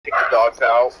dog's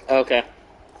out. Okay.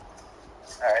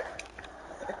 Alright.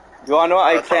 Do you want to know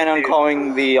what I plan on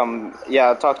calling the, yeah,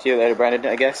 I'll talk to you later, Brandon,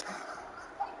 I guess.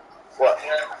 What?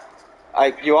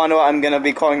 You want to know what I'm going to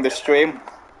be calling the stream?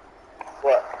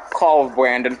 What? Call of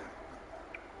Brandon.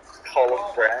 Call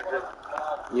of Brandon?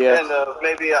 Yeah. And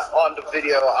maybe on the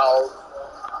video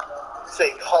I'll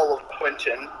say Call of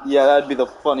Quentin. Yeah, that'd be the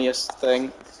funniest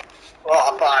thing.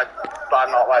 Well, if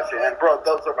I'm not watching it. Bro,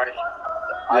 those are my...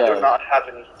 I do not have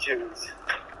any shoes.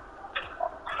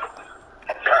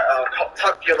 Alright,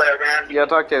 talk to you later, man. Yeah,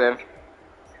 talk to you then.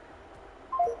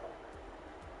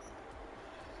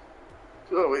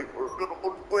 So wait for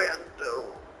little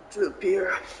Brando to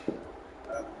appear.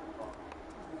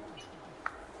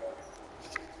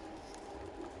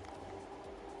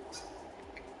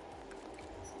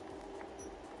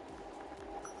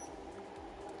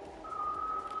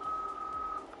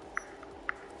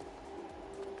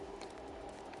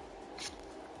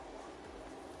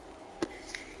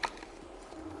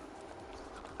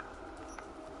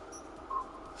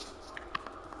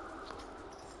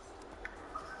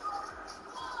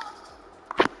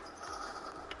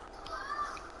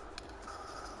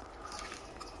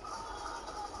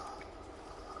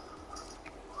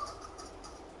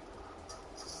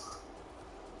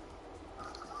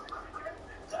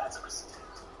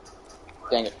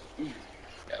 Dang it.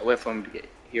 Yeah, wait for him to get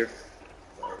here.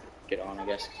 Or get on, I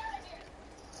guess.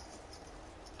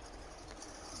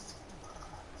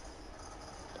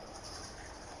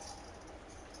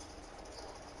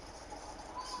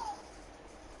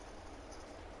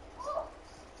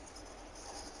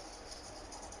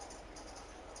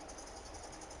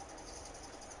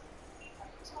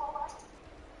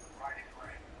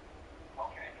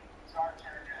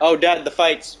 Oh, Dad, the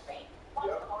fights.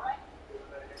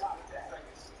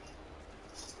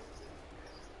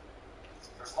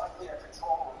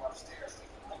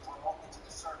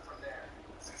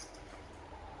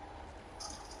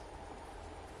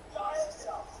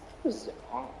 This is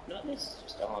on. No, this is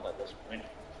just on at this point.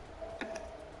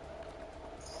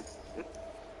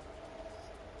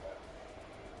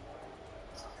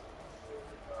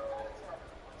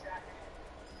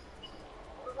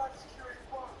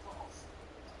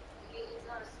 It's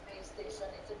not a space station,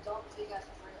 it's a dumb big ass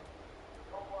drill.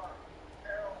 Don't worry.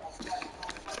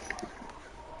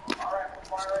 Alright, we're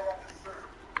firing up the third.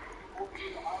 We'll do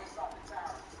the other side of the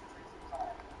town. Take some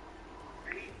time.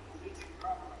 Ready? We need to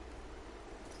cover.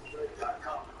 Sure, you got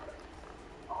cover.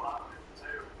 A lot of it,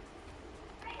 too.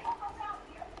 Hey, help us out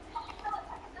here.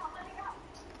 It's not letting up.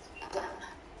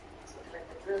 It's looking like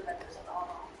the drill vendors are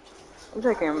all. I'm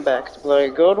taking him back to the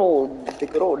good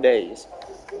old days.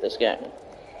 This game.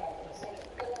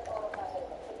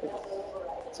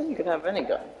 So you could have any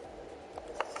gun.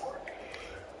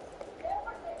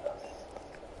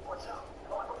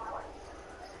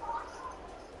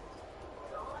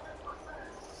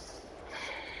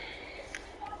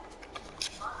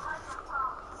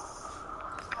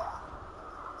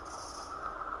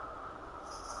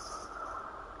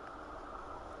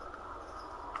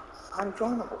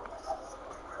 Unjoinable.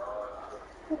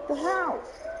 What the hell?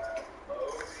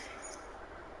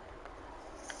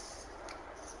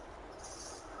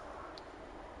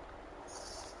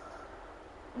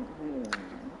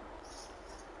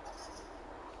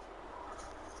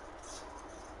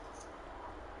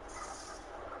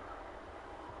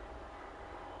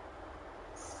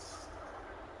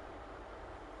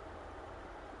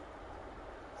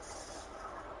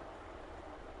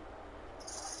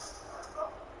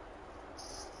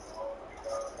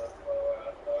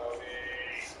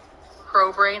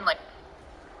 Crow brain like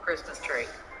Christmas tree.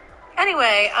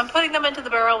 Anyway, I'm putting them into the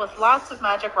barrel with lots of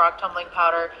magic rock tumbling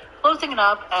powder, closing it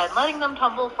up, and letting them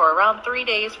tumble for around 3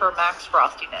 days for max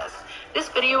frostiness. This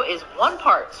video is one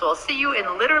part, so I'll see you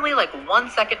in literally like 1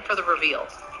 second for the reveal.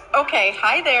 Okay,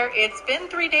 hi there. It's been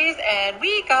 3 days and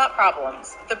we got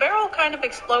problems. The barrel kind of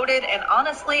exploded and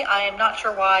honestly, I am not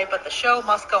sure why, but the show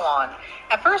must go on.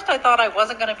 At first I thought I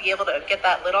wasn't going to be able to get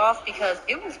that lid off because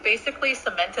it was basically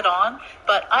cemented on,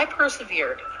 but I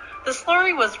persevered. The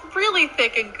slurry was really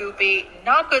thick and goopy,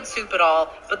 not good soup at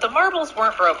all, but the marbles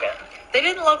weren't broken. They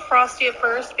didn't look frosty at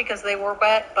first because they were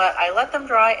wet, but I let them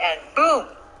dry and boom!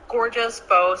 Gorgeous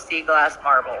faux sea glass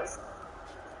marbles.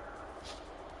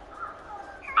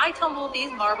 I tumbled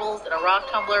these marbles in a rock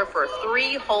tumbler for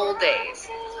 3 whole days.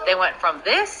 They went from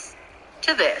this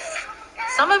to this.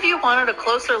 Some of you wanted a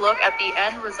closer look at the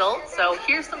end result, so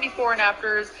here's some before and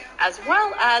afters, as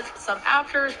well as some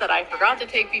afters that I forgot to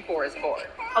take befores for.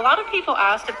 A lot of people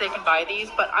asked if they can buy these,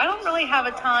 but I don't really have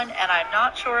a ton, and I'm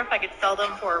not sure if I could sell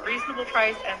them for a reasonable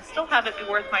price and still have it be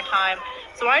worth my time.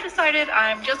 So I decided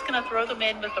I'm just going to throw them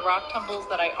in with the rock tumbles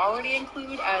that I already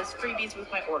include as freebies with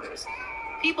my orders.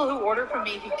 People who order from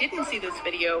me who didn't see this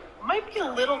video might be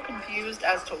a little confused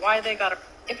as to why they got it.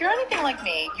 If you're anything like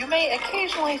me, you may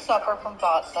occasionally suffer from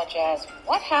thoughts such as,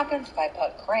 what happens if I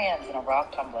put crayons in a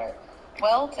rock tumbler?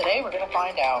 Well, today we're going to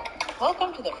find out.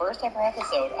 Welcome to the first ever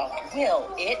episode of Will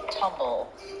It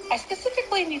Tumble? I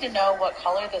specifically need to know what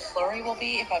color the slurry will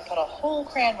be if I put a whole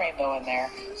crayon rainbow in there,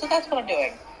 so that's what I'm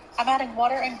doing. I'm adding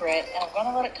water and grit, and I'm going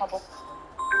to let it tumble.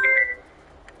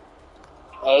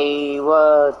 Hey,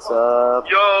 what's up?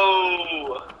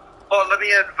 Yo! Oh, let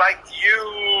me invite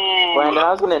you! Brandon,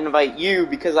 I was going to invite you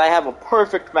because I have a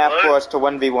perfect map What? for us to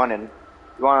 1v1 in. You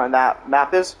want to know what that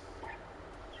map is?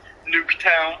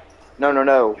 Nuketown.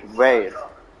 No. Raid.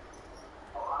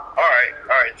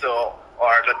 Alright, so,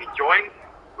 let me join.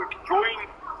 We can join.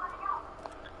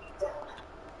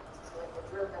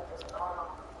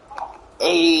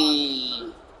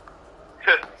 Hey.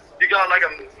 You got like a,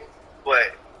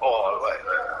 wait, hold on, wait.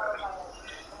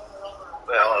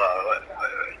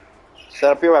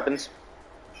 Set up your weapons.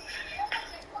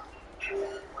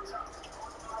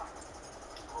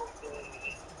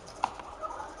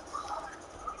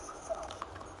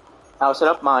 I'll set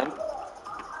up mine.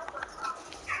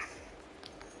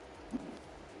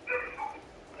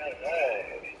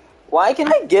 Why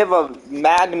can I give a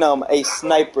Magnum a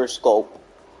sniper scope?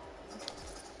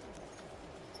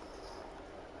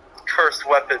 Cursed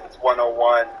Weapons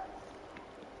 101.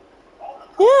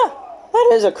 Yeah, that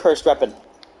is a cursed weapon.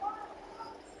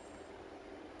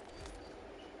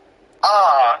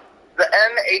 The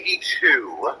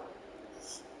M82.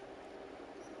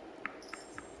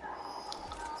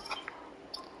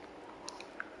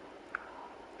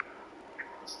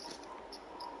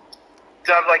 Do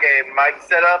you have like a mic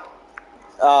setup?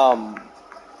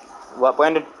 What,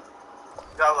 Brandon? Do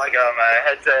you have like a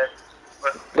headset?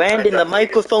 Brandon, the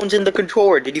microphone's in the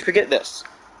controller. Did you forget this?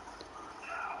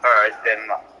 Alright, then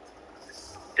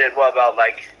what about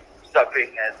like stuffing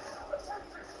it?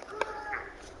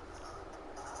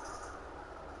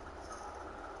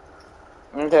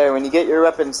 Okay, when you get your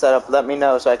weapons set up, let me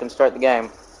know so I can start the game.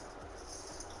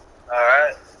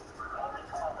 Alright.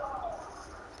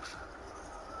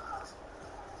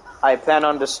 I plan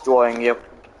on destroying you.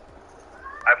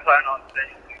 I plan on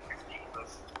sending you to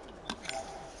Jesus.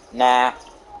 Nah.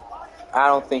 I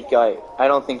don't think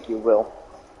you will.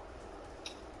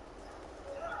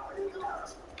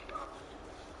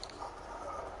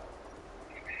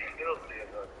 Guilty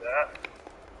about that.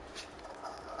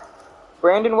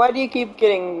 Brandon, why do you keep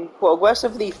getting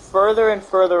progressively further and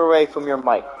further away from your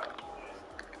mic?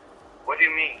 What do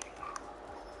you mean?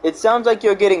 It sounds like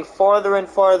you're getting farther and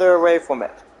farther away from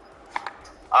it.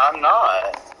 I'm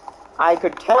not. I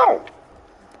could tell.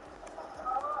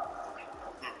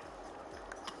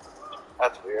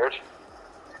 That's weird.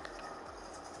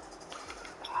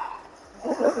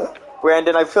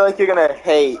 Brandon, I feel like you're gonna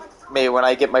hate me when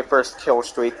I get my first kill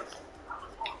streak.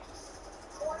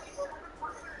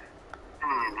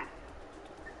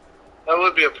 That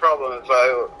would be a problem if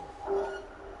I...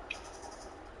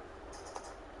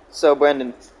 So,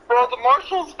 Brandon, Bro, the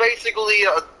Marshall's basically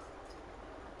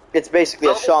it's basically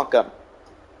a shotgun.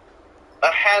 a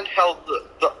handheld,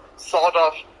 the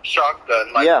sawed-off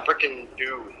shotgun, like Yeah. frickin'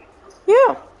 Doom.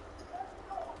 Yeah.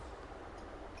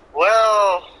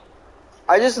 Well...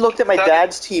 I just looked at my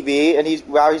dad's TV, and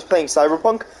while he's playing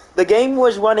Cyberpunk, the game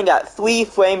was running at 3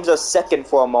 frames a second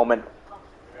for a moment.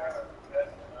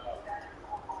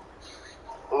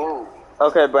 Ooh.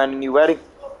 Okay, Brandon, you ready?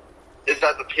 Is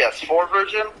that the PS4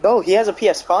 version? No, he has a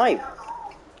PS5.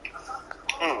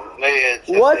 Maybe it's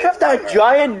just What's a- up that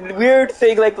giant weird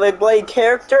thing like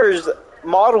characters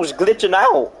models glitching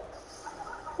out?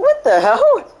 What the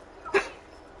hell?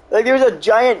 Like there's a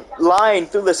giant line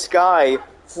through the sky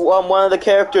from one of the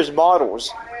characters'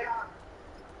 models.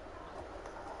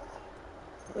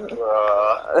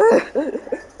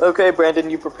 Okay, Brandon,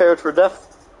 you prepared for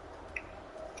death?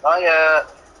 Not yet.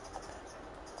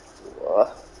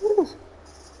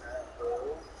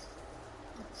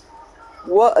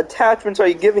 What attachments are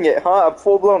you giving it, huh? A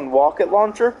full-blown rocket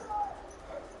launcher?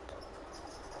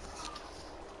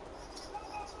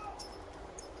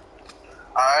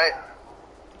 Alright.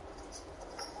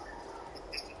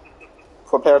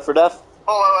 Prepared for death?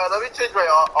 Oh, wait, let me change my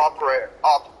op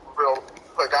real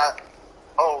quick. God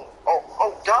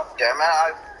damn it,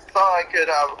 I thought I could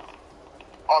have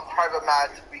on private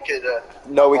match we could.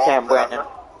 No, we can't, them. Brandon.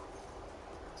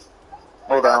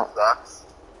 We don't. That sucks.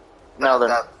 No, they're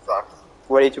That sucks.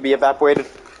 ready to be evaporated.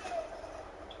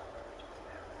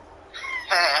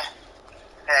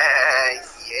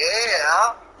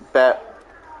 Yeah. Bet.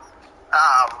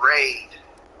 Raid.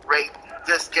 Raid.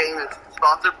 This game is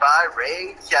sponsored by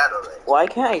Raid Shadowless. Why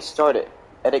can't I start it?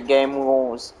 Edit game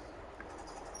rules.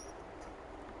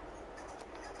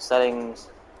 Settings.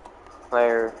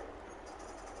 Player.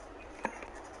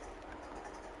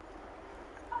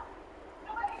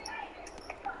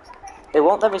 It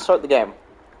won't let me start the game.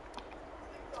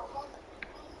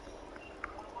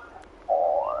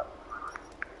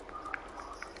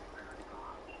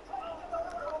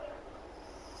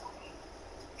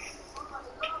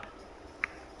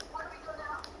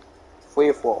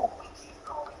 Free for all.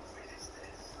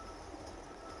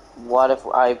 What if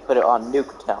I put it on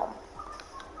Nuketown?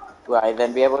 Will I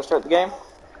then be able to start the game?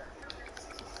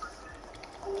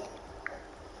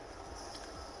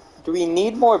 Do we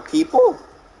need more people?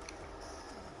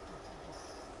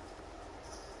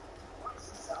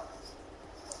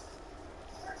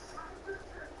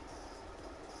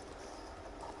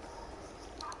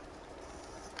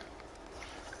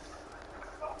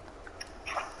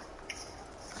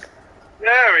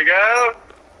 There we go.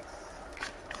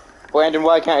 Brandon,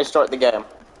 why can't I start the game?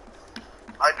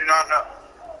 I do not know.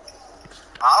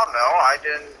 I don't know. I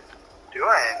didn't do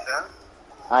anything.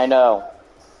 I know.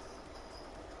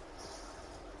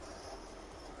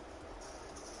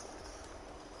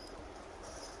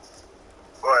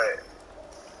 Wait.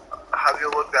 Have you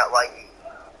looked at, like,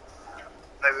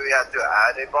 maybe we have to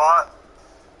add a bot?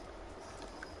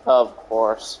 Of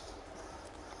course.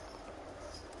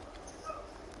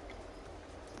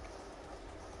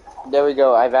 There we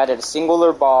go. I've added a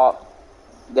singular bot.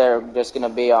 They're just gonna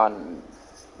be on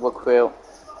recruit.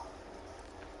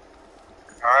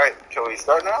 Alright, can we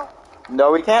start now?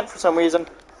 No, we can't for some reason.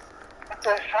 What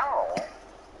the hell?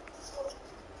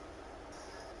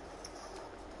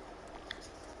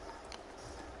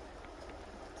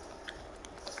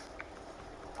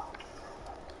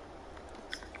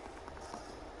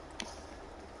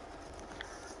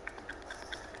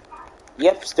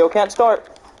 Yep, still can't start.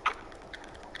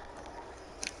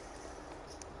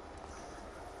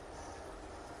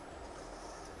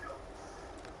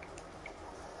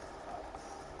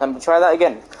 Let me try that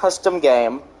again. Custom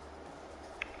game.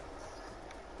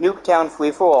 Nuketown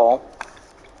free for all.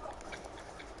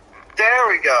 There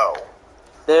we go.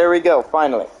 There we go,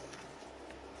 finally.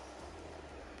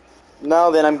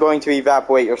 Now then I'm going to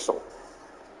evaporate your soul.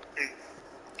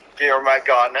 You're my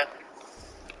gun.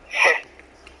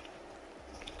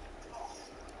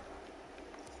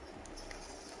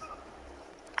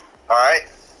 Alright.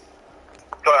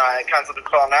 Go ahead, cancel the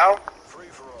call now.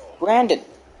 Brandon,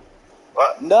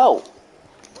 What? no.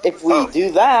 If we Oh.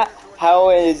 do that, how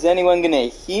is anyone gonna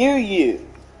hear you?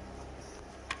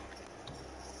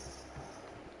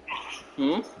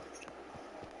 Hmm?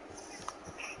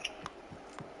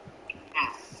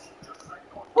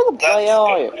 Where the That's hell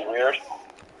are you? weird.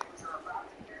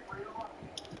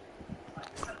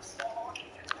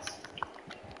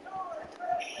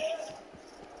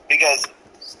 Because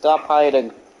Stop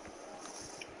hiding.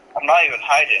 I'm not even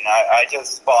hiding. I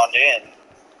just spawned in.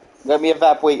 Let me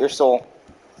evaporate your soul.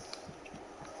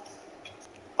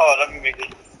 Oh, let me make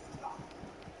it.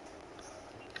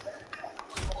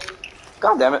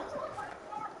 God damn it.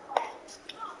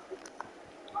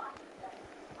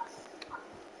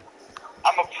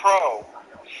 I'm a pro.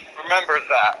 Remember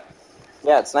that.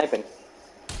 Yeah, it's sniping.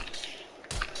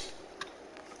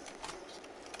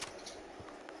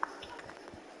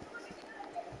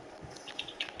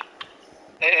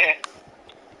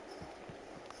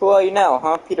 Who are you now,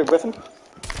 huh? Peter Griffin?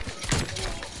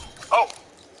 Oh,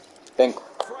 Think.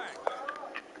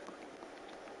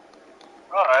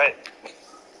 alright.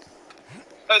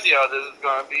 Let's see how this is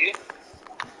gonna be.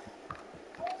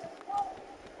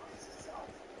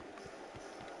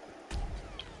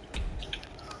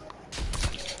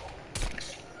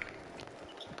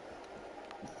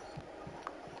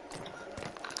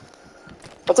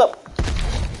 What's up?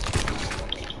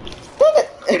 Dang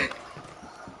it!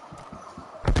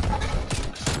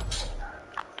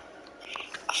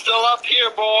 Still up here,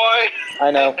 boy.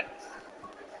 I know.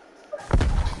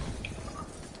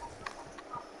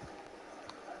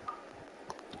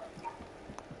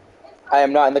 I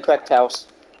am not in the correct house.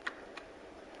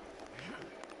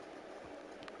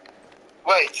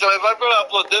 Wait, so if I'm gonna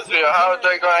upload this video, how are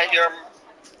they gonna hear?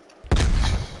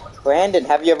 Brandon,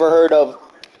 have you ever heard of,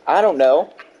 I don't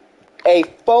know, a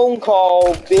phone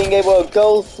call being able to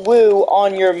go through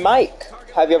on your mic?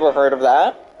 Have you ever heard of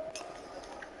that?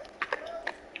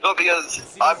 No,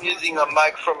 because I'm using a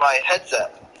mic for my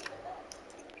headset.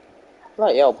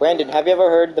 Right, yo, Brandon, have you ever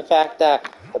heard the fact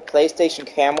that the PlayStation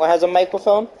camera has a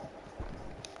microphone?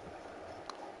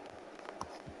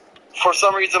 For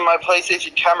some reason, my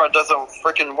PlayStation camera doesn't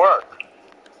freaking work.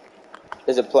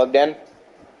 Is it plugged in?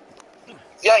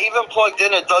 Yeah, even plugged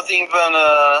in, it doesn't even,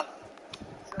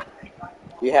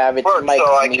 You have its work, mic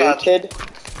so I can't. muted?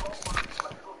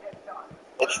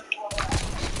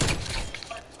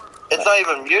 It's not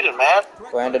even muted, man.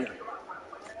 Brandon?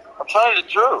 I'm telling you the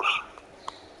truth.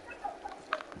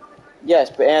 Yes,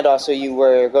 but and also you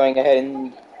were going ahead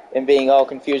and being all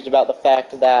confused about the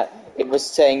fact that it was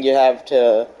saying you have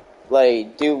to,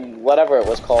 like, do whatever it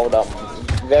was called,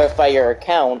 verify your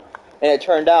account, and it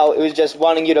turned out it was just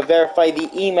wanting you to verify the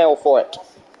email for it.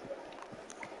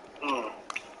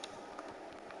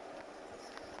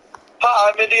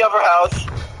 Hi, I'm in the other house.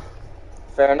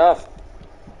 Fair enough.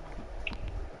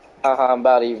 Haha, I'm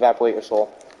about to evaporate your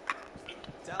soul.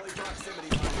 Tally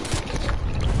proximity.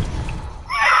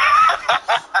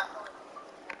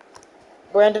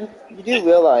 Brandon, you do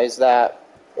realize that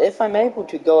if I'm able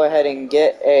to go ahead and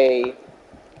get the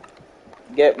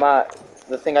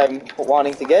thing I'm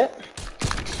wanting to get,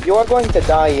 you are going to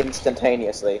die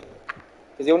instantaneously.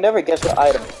 Because you'll never guess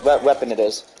what weapon it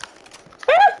is.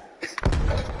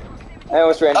 I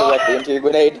almost ran directly into your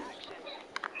grenade.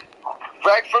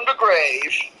 Back from the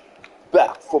grave.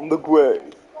 Back from the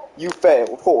grave. You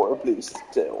failed horribly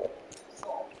still.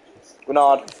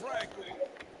 Grenade.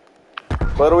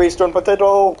 Little Eastern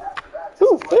potato.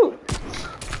 Ooh, food.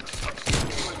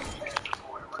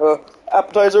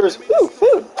 Appetizers. Ooh,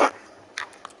 food.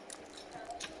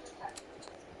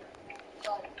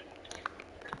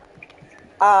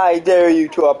 I dare you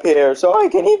to appear so I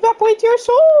can evaporate your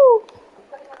soul.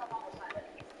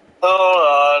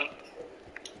 Hold on.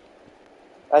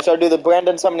 I shall do the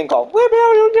Brandon summoning call.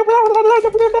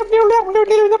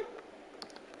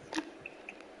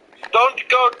 Don't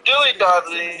go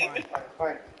dilly-dally.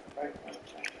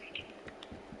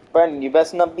 Brandon, you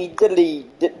best not be diddly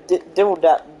diddle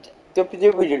that.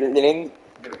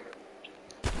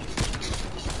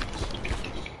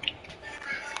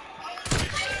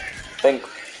 Think.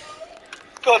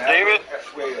 God damn it.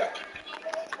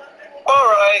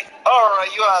 Alright,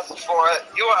 you asked for it.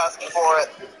 You asked for it.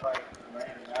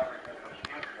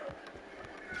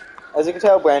 As you can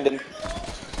tell, Brandon,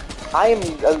 I am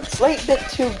a slight bit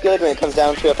too good when it comes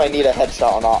down to if I need a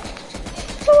headshot or not.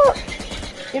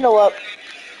 You know what?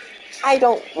 I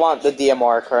don't want the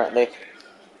DMR currently.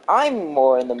 I'm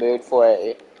more in the mood for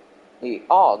the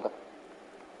AUG.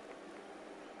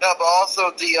 Yeah, but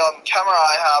also the camera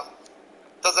I have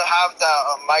doesn't have that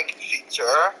mic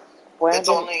feature. Brandon, It's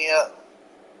only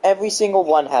every single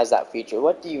one has that feature.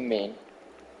 What do you mean?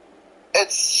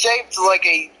 it's shaped like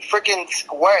a freaking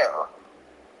square.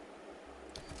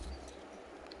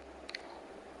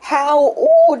 How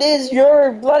old is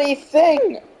your bloody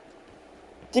thing?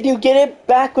 Did you get it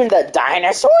back when the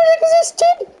dinosaurs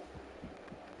existed?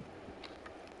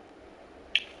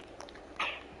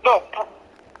 No,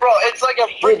 bro, it's like a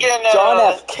Did freaking John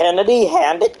F. Kennedy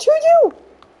hand it to you?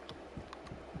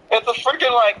 it's a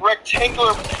freaking like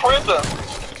rectangular prism.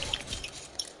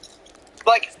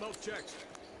 Like Smoke checked.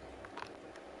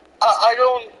 I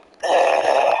don't.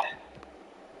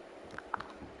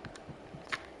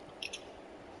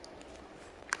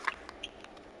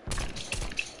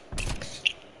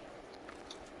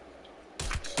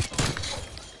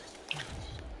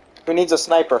 Who needs a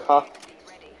sniper, huh?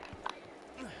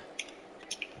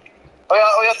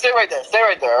 Oh yeah, stay right there. Stay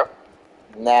right there.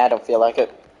 Nah, I don't feel like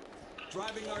it.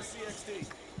 Driving RCXD.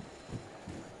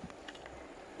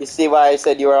 You see why I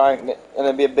said you aren't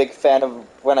gonna be a big fan of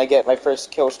when I get my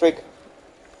first kill streak?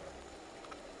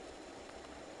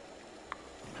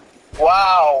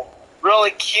 Wow,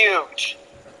 really cute.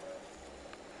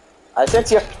 I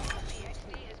sense you.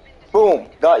 Boom,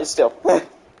 got you still. I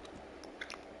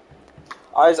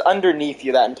was underneath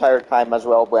you that entire time as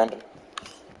well, Brandon.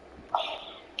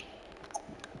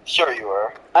 Sure you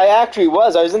were. I actually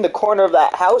was. I was in the corner of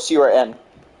that house you were in.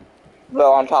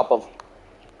 Well, on top of.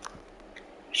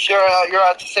 Sure, you're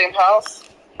at the same house?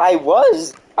 I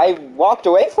was. I walked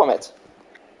away from it.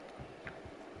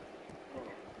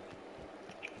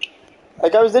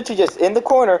 Like, I was literally just in the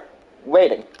corner,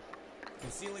 waiting.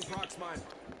 Concealing prox mine.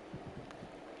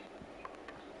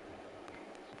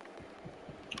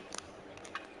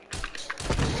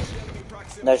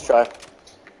 Nice try.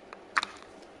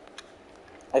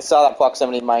 I saw that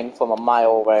proximity mine from a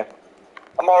mile away.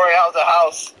 I'm already out of the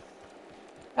house.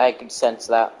 I could sense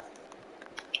that.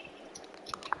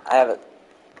 I have it.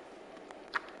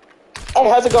 Oh,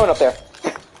 how's it going up there?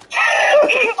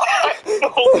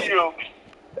 told you.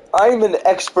 I'm an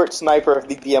expert sniper of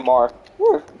the DMR.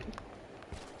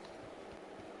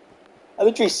 I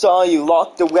literally saw you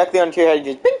locked directly onto your head and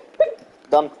just bing, bing,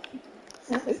 done.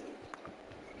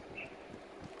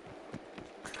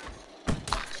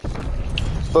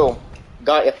 Boom.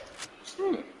 Got you.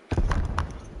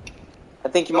 I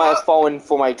think you might have fallen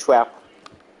for my trap.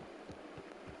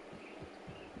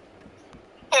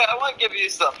 Hey, I want to give you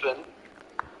something.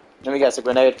 Let me guess, a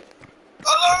grenade.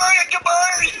 Oh,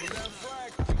 goodbye!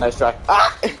 Nice try.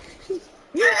 Ah!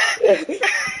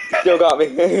 Still got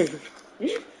me.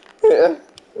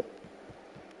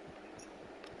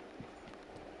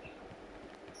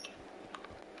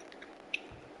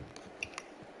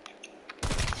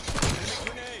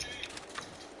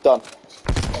 Done.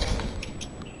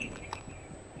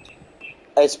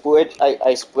 I switched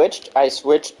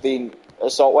the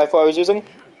assault rifle I was using,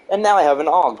 and now I have an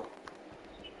AUG.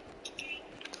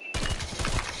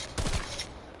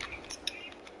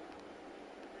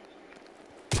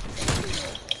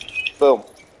 Boom.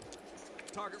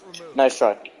 Nice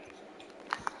try.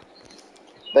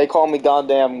 They call me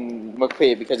goddamn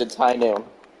McQueen because it's high noon.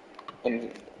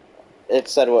 And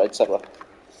etc. etc.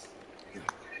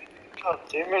 God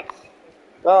damn it.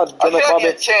 God I damn it, think I Bobby.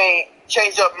 can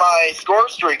change up my score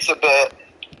streaks a bit.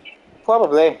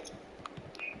 Probably.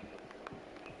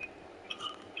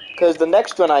 Because the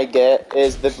next one I get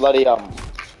is the bloody,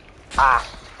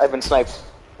 I've been sniped.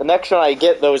 The next one I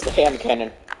get, though, is the hand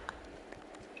cannon.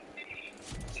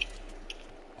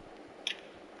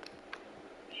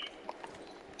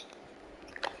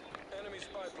 Enemy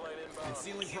spy plane inbound.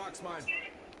 Concealing prox mine.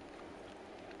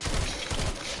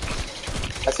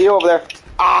 I see you over there.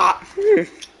 Ah!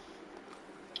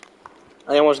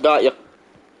 I almost got you.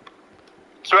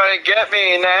 Trying to get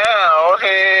me now.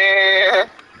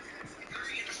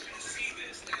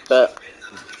 But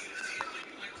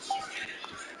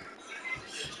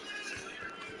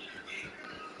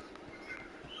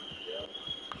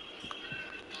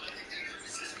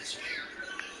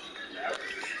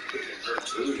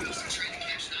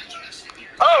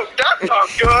Oh, that's not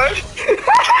good.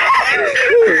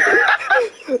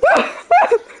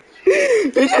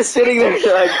 you're just sitting there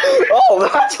like, oh,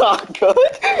 that's not good.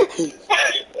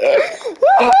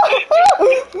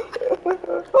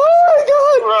 Oh my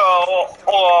god. Bro,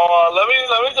 oh, let me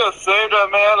just save that,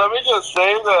 man. Let me just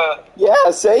save that.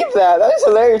 Yeah, save that. That is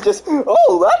hilarious. Just,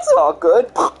 oh, that's not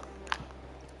good.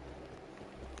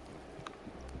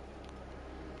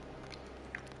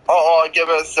 Oh, give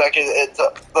it a second. It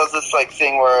does this like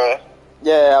thing where.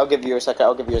 Yeah, I'll give you a second.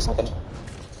 I'll give you a second.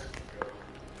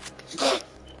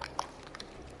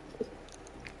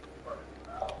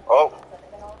 Oh.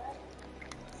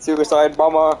 Suicide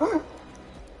bomber.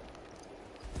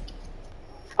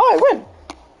 Oh, I win.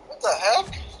 What the heck?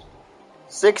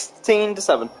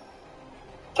 16-7.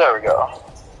 There we go.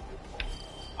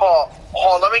 Hold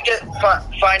on, let me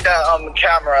find that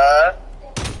camera.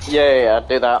 Yeah,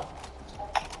 do that.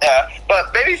 Yeah,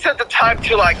 but maybe set the time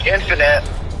to like infinite.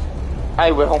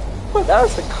 I will. That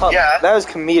was Yeah. That was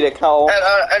comedic. How?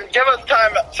 And give us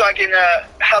time so I can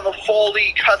have a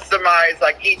fully customized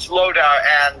like each loadout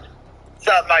and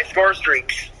set my score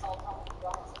streaks.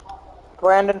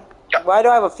 Brandon, why do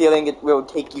I have a feeling it will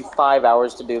take you 5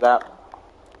 hours to do that?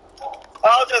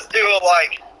 I'll just do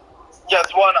like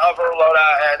just one other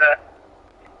loadout and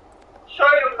show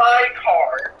you my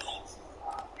cards.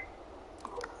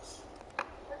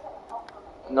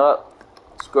 No,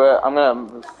 screw it. I'm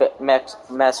gonna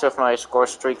mess with my score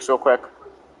streaks real quick.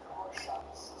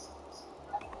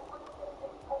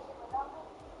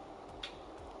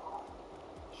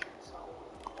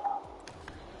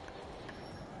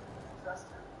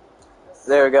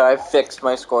 There we go, I fixed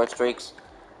my score streaks.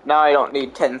 Now I don't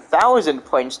need 10,000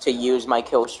 points to use my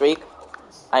kill streak.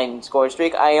 Score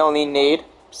streak. I only need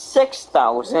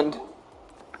 6,000.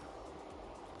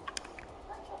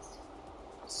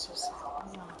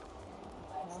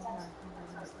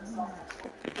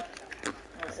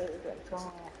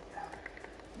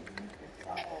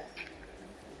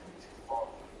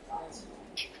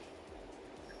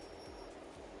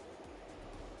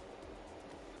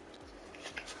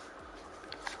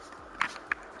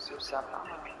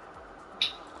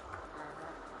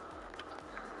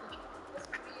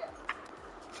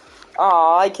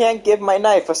 Aw, I can't give my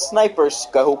knife a sniper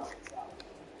scope.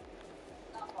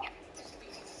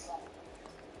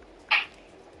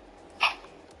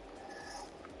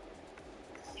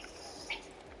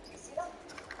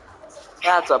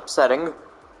 That's upsetting.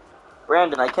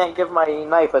 Brandon, I can't give my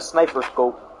knife a sniper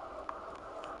scope.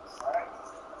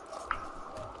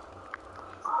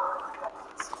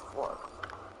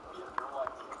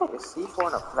 Okay, a C4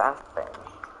 and a that thing.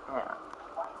 Yeah.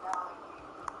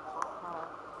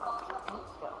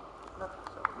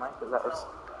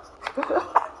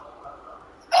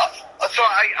 So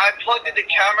I plugged in the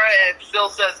camera and it still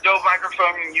says no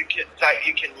microphone that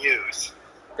you can use.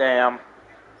 Damn.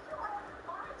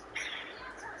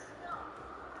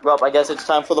 Well, I guess it's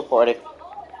time for the party.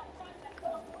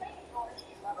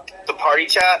 The party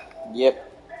chat? Yep.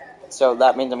 So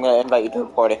that means I'm gonna invite you to a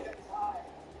party.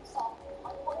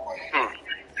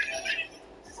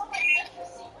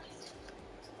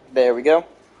 There we go.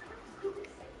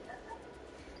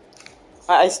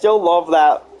 I still love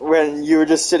that when you were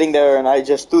just sitting there and I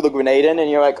just threw the grenade in and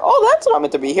you're like, oh, that's not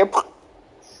meant to be here.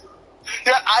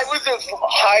 Yeah, I was just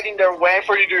hiding there waiting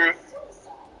for you to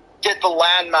get the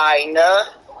landmine.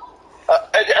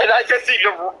 And I just see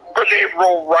the grenade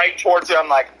roll right towards you. I'm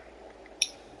like,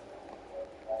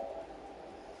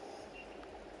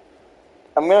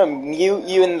 I'm gonna mute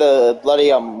you in the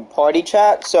bloody party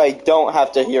chat so I don't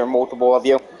have to hear multiple of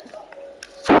you.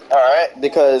 alright.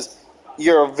 Because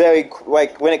you're very,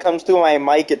 like, when it comes to my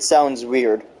mic, it sounds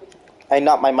weird.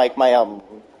 Not my mic, my,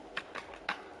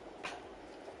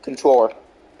 controller.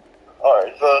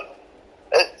 Alright, so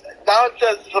now it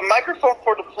says the microphone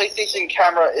for the PlayStation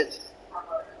camera is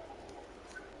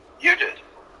muted.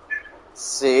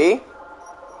 See?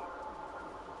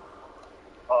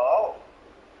 Oh.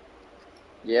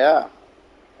 Yeah.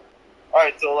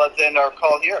 Alright, so let's end our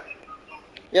call here.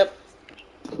 Yep.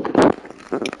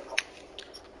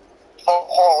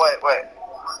 Oh, wait.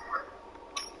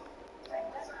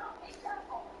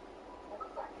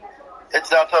 It's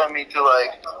now telling me to,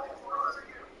 like...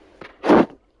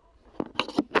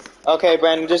 Okay,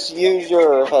 Brandon, just use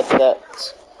your headset.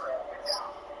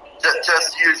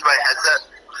 Just use my headset.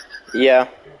 Yeah.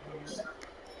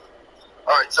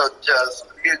 Alright, so just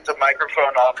mute the microphone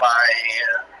on my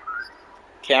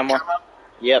Camera.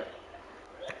 Yep.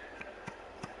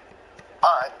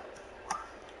 Alright.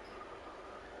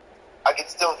 I can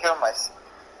still hear myself.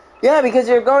 Yeah, because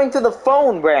you're going to the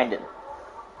phone, Brandon.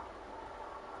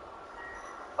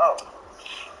 Oh.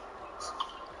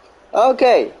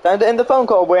 Okay, time to end the phone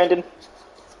call, Brandon.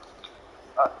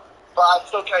 But I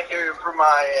still can't hear you through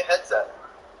my headset.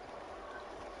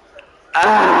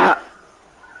 Ah!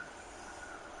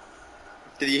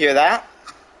 Did you hear that?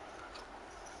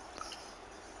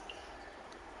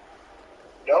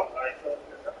 Nope.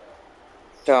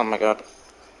 Oh my god.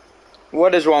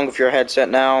 What is wrong with your headset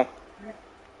now?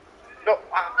 Nope.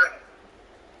 I'm good.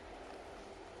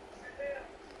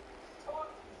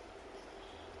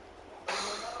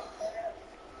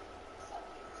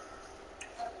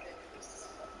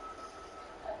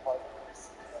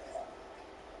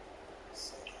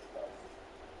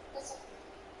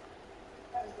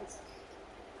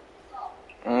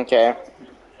 Okay.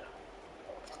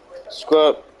 Screw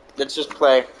it. Let's just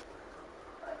play.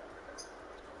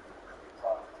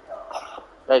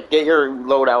 Like, get your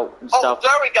loadout and stuff. Oh,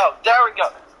 there we go.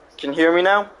 Can you hear me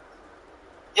now?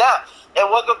 Yes, it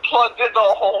wasn't plugged in the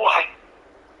whole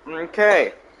way.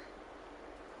 Okay.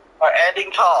 Our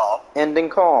ending call. Ending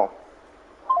call.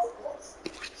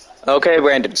 Okay,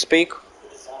 Brandon, speak.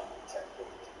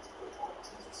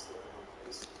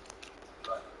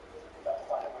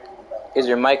 Is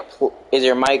your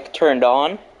mic turned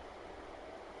on?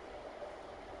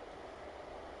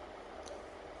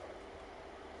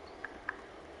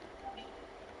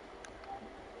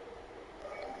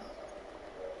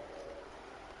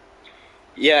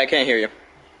 Yeah, I can't hear you.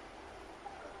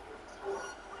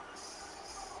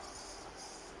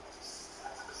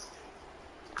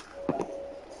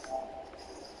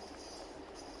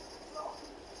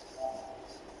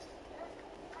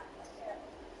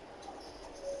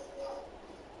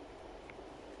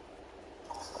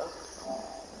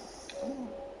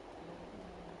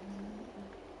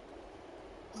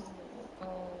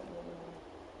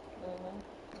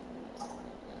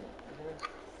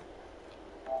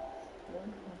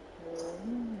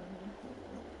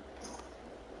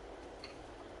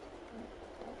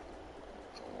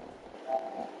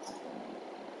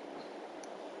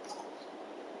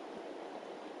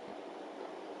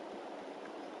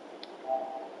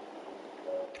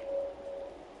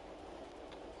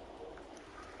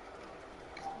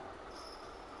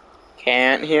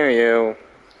 Can't hear you.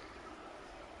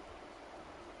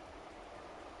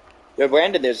 Yo,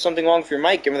 Brandon, there's something wrong with your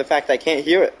mic, given the fact that I can't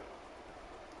hear it.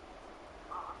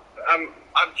 I'm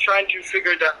trying to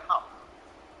figure that out.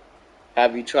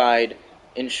 Have you tried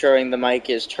ensuring the mic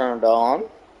is turned on? Do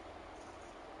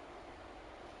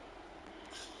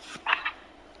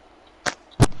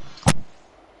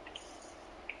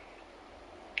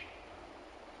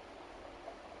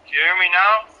you hear me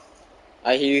now?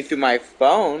 I hear you through my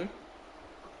phone.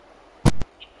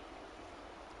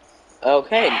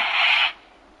 Okay.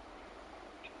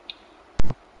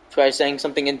 Try saying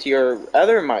something into your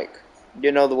other mic.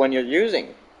 You know, the one you're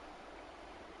using.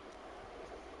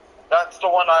 That's the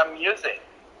one I'm using.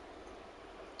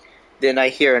 Then I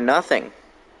hear nothing.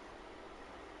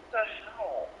 What the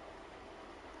hell?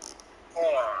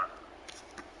 Hold on.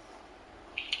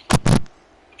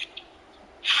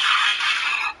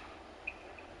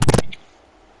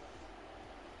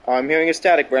 I'm hearing a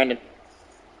static, Brandon.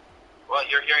 What,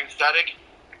 you're hearing static?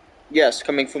 Yes,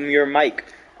 coming from your mic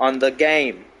on the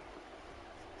game.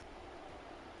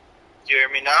 Do you hear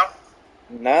me now?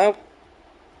 No.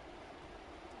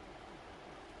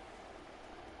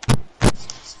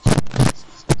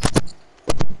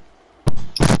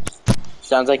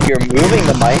 Sounds like you're moving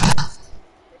the mic.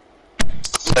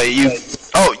 You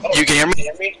can hear me?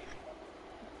 Hear me?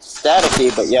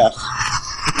 Staticky, but yes.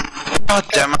 Oh,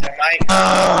 damn it.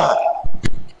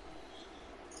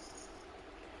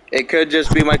 It could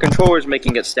just be my controllers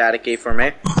making it staticky for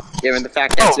me, given the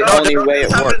fact that's the only way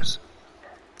it works.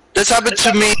 This happened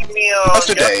to me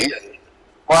yesterday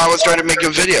while I was trying to make a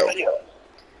video.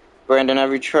 Brandon,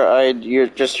 have you tried? You're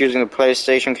just using the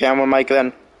PlayStation camera mic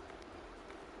then?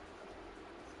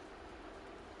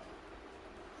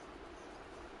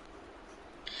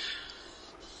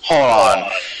 Hold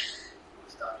on.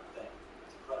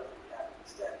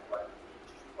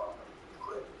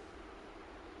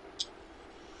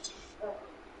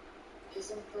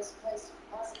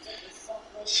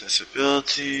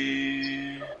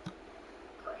 Accessibility.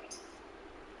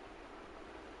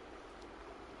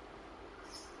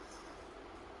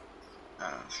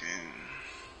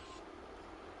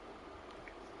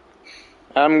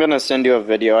 I'm gonna send you a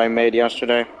video I made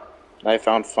yesterday. I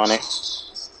found funny.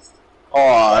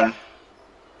 Hold on.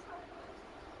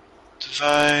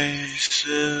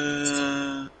 Devices.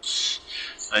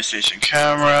 PlayStation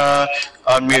camera.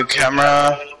 Unmute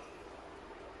camera.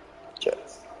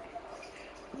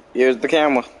 Here's the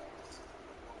camera.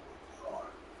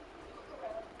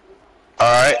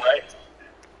 Alright.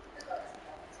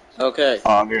 Okay.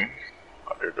 Unmute.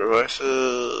 Other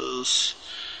devices.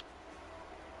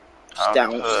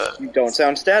 You don't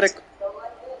sound static.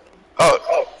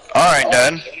 Oh, alright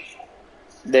then.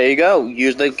 There you go.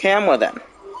 Use the camera then.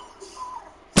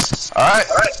 Alright.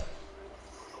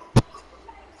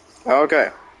 Okay.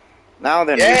 Now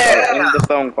then, Yeah. we end the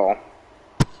phone call.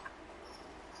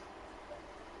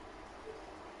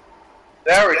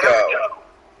 There we go.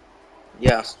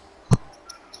 Yes.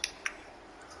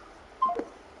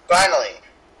 Finally.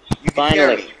 You can hear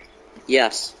Finally. me.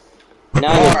 Yes.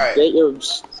 Now Alright. get your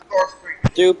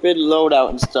stupid loadout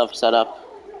and stuff set up.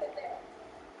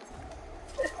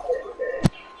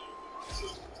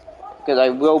 Because I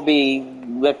will be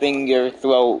ripping your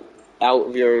throat out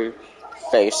of your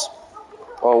face.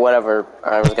 Or whatever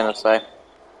I was gonna say.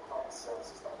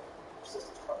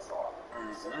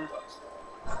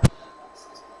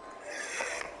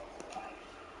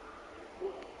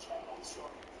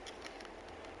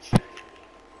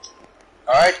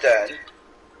 Alright then.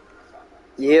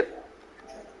 Yep.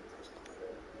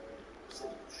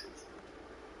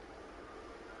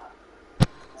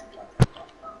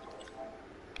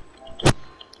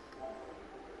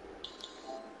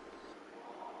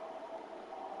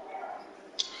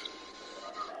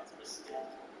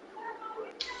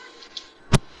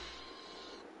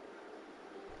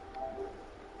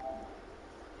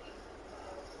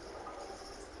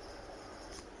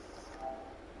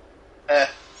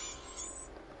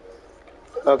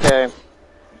 Okay.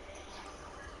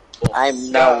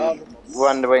 I'm now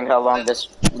wondering how long this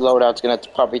loadout's gonna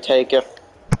probably take you.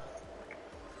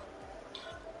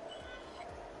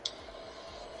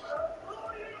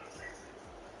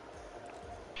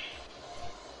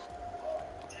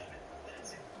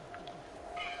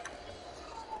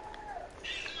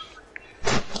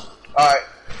 Alright.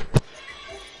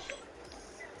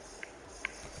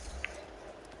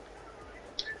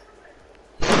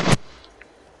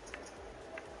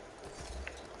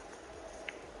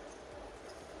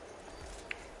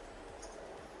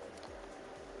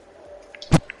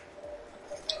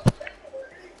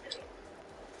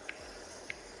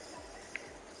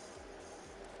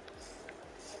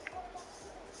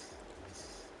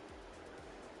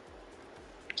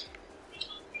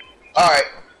 Alright.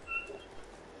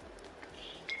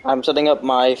 I'm setting up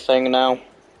my thing now.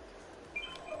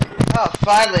 Oh,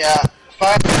 finally,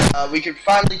 we can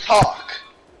finally talk.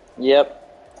 Yep.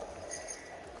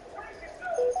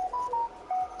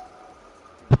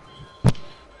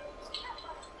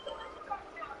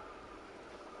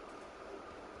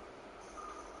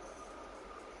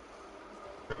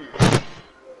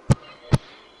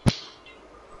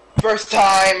 First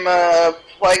time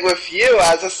playing with you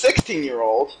as a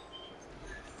 16-year-old.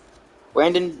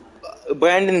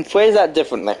 Brandon, phrase that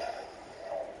differently.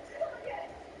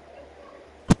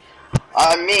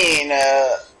 I mean,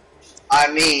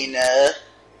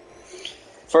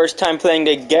 First time playing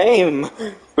the game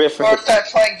with. first time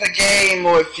playing the game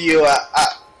with you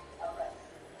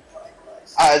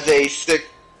as a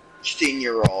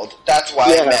 16-year-old. That's what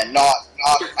Yeah. I meant, not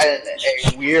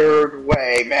in a weird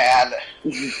way, man.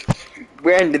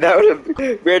 Brandon,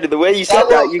 the way you said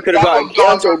that, you could have gotten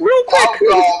canceled real quick.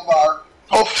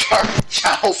 Both our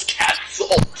channels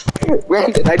canceled.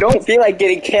 Brandon, I don't feel like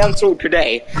getting canceled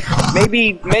today.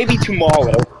 Maybe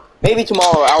tomorrow. Maybe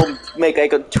tomorrow I'll make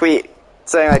like a tweet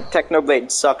saying like Technoblade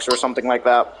sucks or something like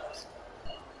that.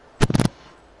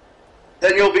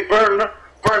 Then you'll be burned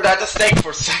at the stake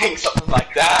for saying something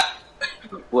like that.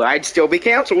 Well, I'd still be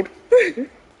canceled.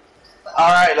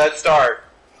 Alright, let's start.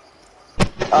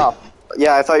 Oh,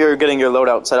 yeah, I thought you were getting your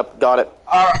loadout set up. Got it.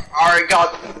 Alright,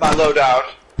 got my loadout.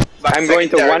 I'm going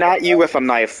to run at you with a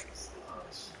knife.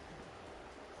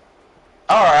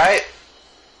 Alright.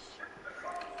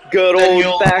 Good Then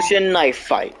old-fashioned knife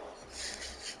fight.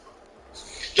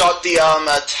 Got the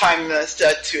time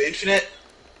set to infinite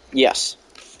Yes.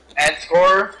 and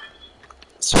score.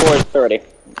 Score is 30.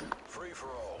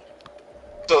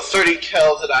 So 30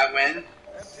 kills and I win.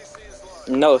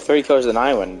 No, 30 kills than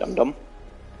I win, dum-dum.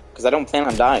 Because I don't plan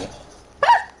on dying.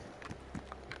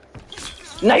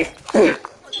 Knife!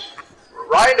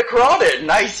 Ryan the Carotid,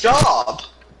 nice job.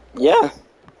 Yeah.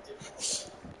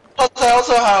 Plus I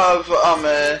also have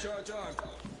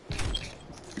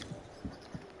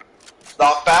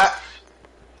knockback.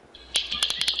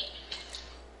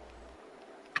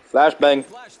 Flashbang.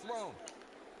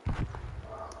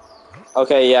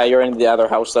 Okay, yeah, you're in the other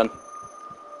house then.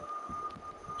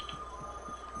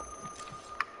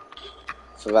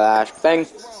 Flashbang.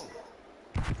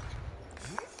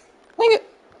 Dang it.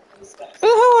 Who the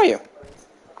hell are you?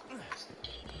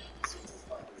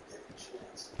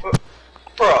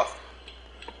 Bro.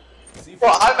 Bro,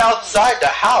 I'm outside the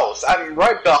house. I'm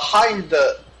right behind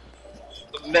the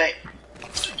main.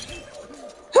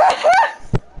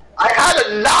 I had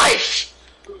a knife!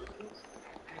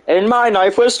 And my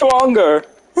knife was stronger.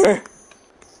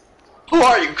 Who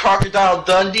are you, Crocodile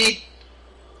Dundee?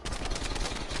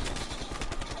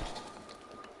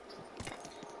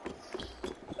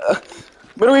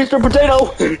 Middle Eastern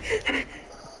potato! Dude,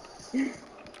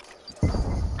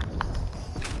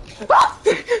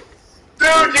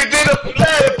 you did a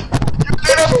flip! You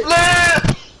did a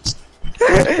flip!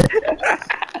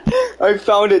 I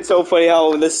found it so funny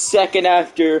how the second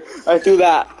after I threw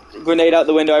that grenade out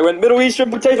the window, I went Middle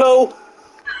Eastern potato!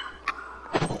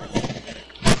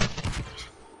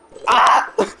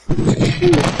 Ah!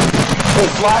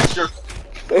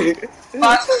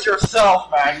 Flash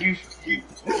yourself, man. You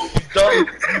dumb.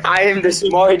 I am the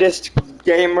smartest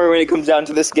gamer when it comes down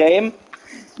to this game.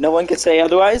 No one can say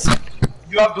otherwise.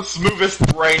 You have the smoothest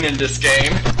brain in this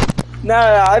game. No,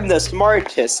 I'm the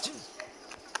smartest.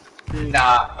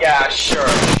 Nah, yeah,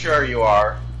 sure you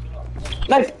are.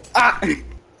 Knife! Ah!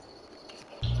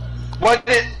 What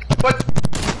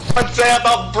say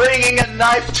about bringing a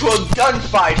knife to a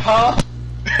gunfight, huh?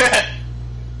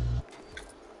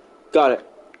 Got it.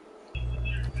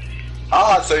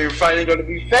 Ah, so you're finally going to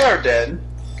be fair then.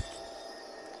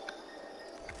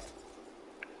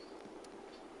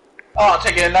 Oh,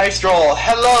 taking a nice stroll.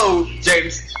 Hello,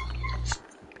 James.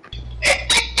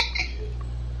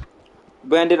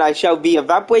 Brandon, I shall be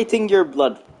evaporating your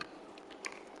blood.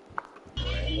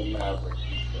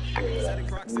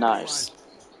 Nice.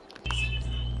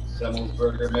 Semmel's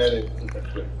Burger Medic is a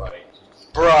good fight.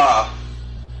 Bruh,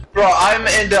 I'm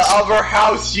in the other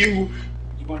house, you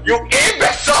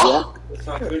imbecile! That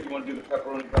sounds good. You want to do the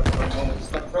pepperoni one with the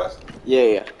stuffed crust?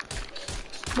 Yeah.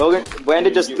 Logan,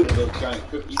 Brandon just Get threw. one of those giant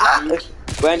cookies, Ah!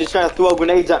 too? Brandon's trying to throw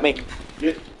grenades at me.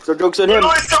 Get So joke's on him.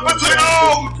 Nice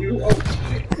potato!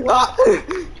 Ah!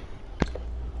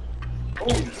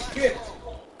 Holy shit!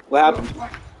 What happened?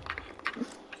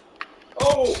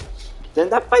 Oh! Didn't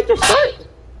that fight just start?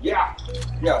 Yeah.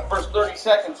 First 30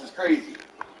 seconds is crazy.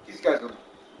 These guys are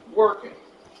working.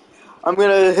 I'm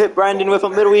gonna hit Brandon with a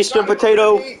Middle Eastern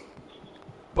potato.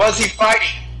 Was he fighting?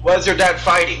 Was your dad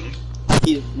fighting?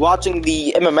 He's watching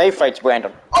the MMA fights,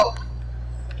 Brandon. Oh!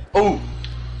 Ooh.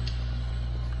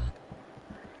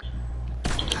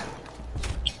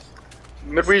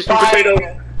 Middle Eastern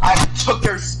Spine. I took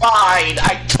your spine!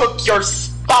 I took your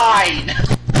spine!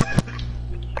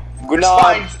 Grenade.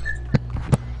 Spine's-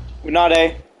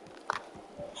 Grenade.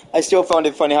 I still found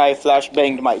it funny how I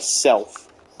flashbanged myself.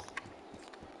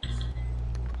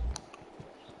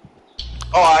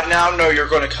 Oh, I now know you're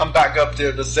going to come back up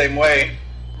there the same way.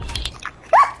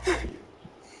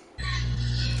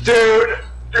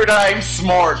 Dude, I am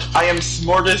smart. I am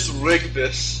smartest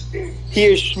Rigbus. He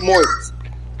is smart.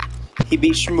 He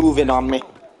be schmoovin' on me.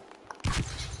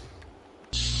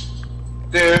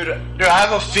 Dude, I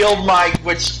have a field mic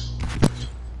which...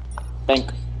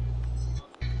 Think.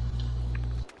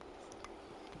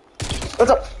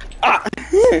 What's up? Ah!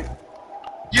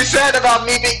 You said about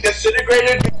me being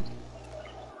disintegrated?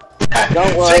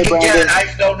 Don't worry, Think again, Brandon.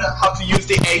 I've known how to use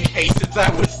the AK since I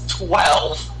was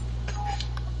 12.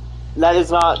 That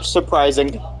is not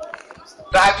surprising.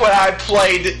 Back when I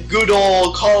played good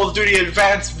old Call of Duty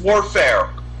Advanced Warfare.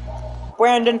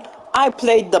 Brandon, I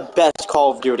played the best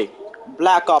Call of Duty.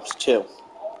 Black Ops 2.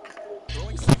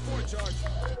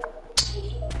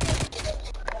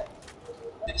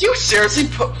 Did you seriously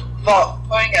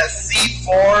playing a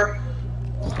C4?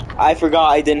 I forgot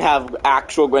I didn't have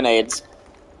actual grenades.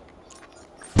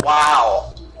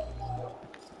 Wow.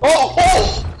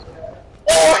 Oh,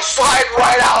 I slide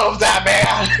right out of that,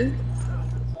 man!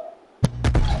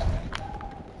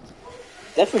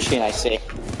 Death Machine, I see.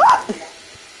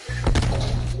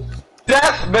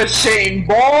 Death Machine,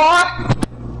 boy!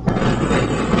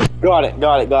 Got it.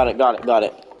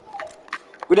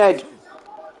 Grenade.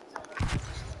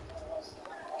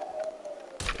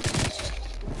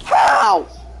 How?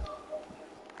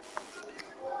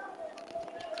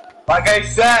 Like I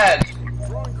said,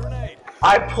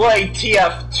 I played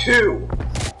TF2.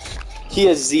 He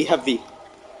is Z heavy.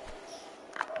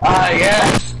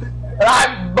 Yes. And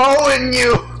I'm mowing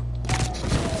you!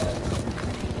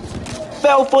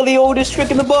 Fell for the oldest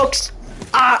trick in the books.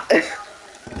 Ah!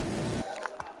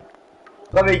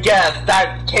 Let me guess,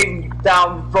 that came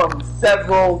down from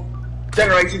several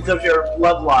generations of your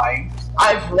bloodline.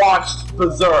 I've watched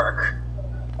Berserk.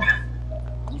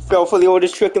 You fell for the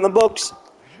oldest trick in the books.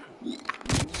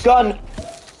 Gun.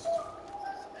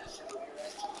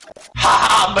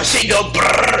 Haha, machine gun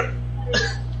brrr.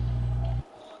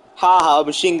 Haha,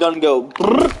 machine gun go.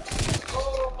 Brrr.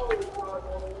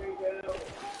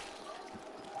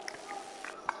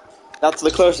 That's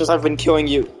the closest I've been killing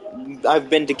you. I've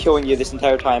been to killing you this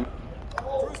entire time.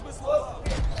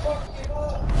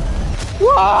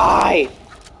 Why?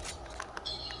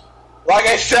 Like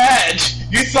I said,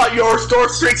 you thought your score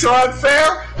streaks are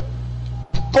unfair?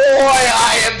 Boy,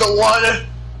 I am the one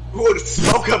who would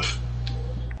smoke up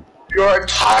your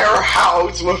entire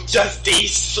house with just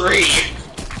these three.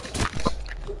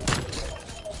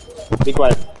 Be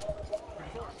quiet.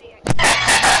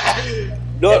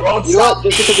 No, It won't you know what? stop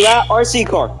Just me. because of that, RC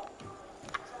car.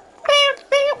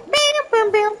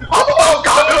 Oh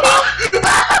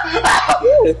god!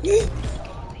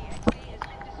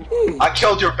 I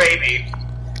killed your baby.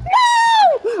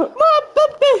 No! My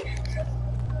baby!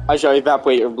 I shall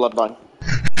evaporate your bloodline.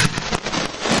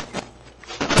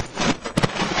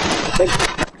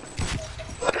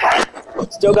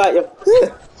 Still got you.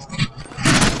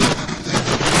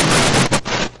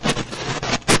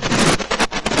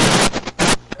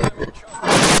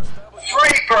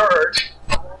 Free bird!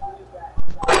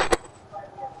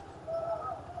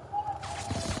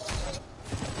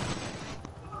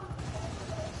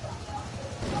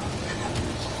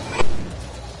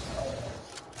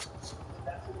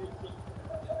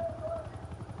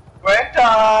 We're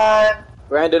done!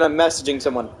 Brandon, I'm messaging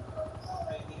someone.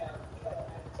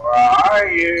 Where are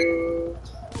you?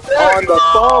 There On you the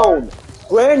are. phone!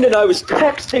 Brandon, I was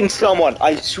texting someone!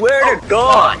 I swear to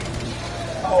God!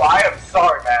 Oh, I am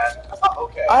sorry, man.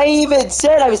 Okay. I even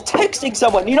said I was texting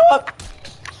someone! You know what?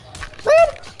 Man,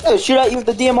 I'm gonna shoot at you with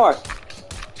the DMR.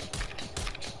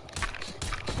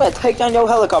 I'm gonna take down your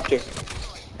helicopter.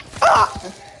 Ah!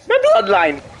 My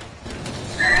bloodline!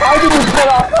 How did you cut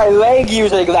off my leg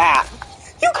using that?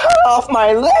 You cut off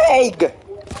my leg!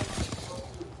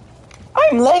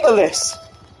 I'm Legolas!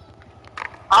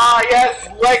 Ah, yes,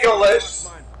 Legolas.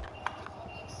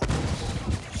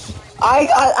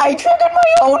 I triggered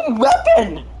my own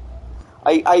weapon!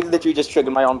 I literally just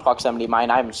triggered my own proximity mine.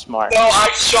 I'm smart. No,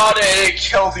 I shot it and it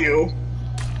killed you.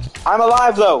 I'm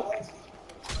alive though!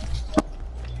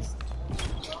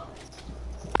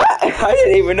 I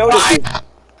didn't even notice you.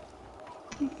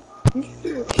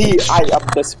 I am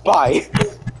the spy.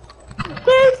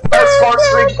 Better score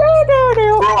streak.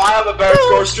 Bro, I have a better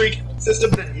score streak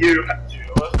system than you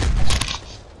do.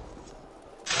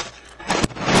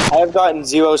 I have gotten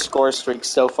 0 score streaks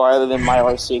so far other than my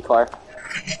RC car.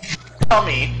 Tell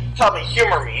me,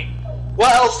 humor me.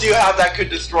 What else do you have that could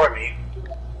destroy me?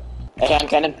 A hand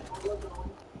cannon.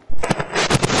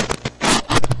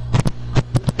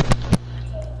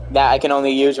 That I can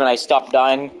only use when I stop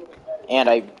dying and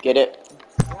I get it.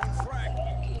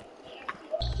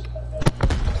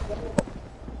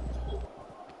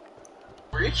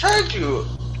 tried to.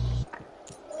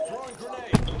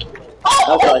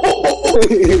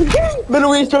 Okay.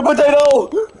 Middle Eastern potato!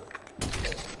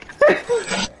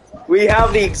 We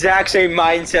have the exact same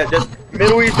mindset, just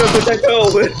Middle Eastern potato!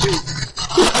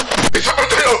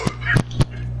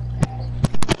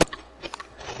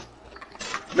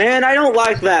 Man, I don't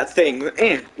like that thing.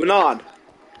 Nod.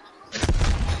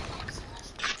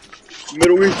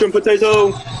 Middle Eastern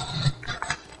potato!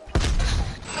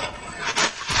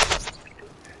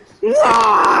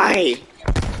 Why?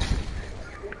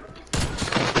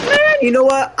 Man, you know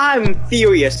what? I'm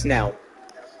furious now.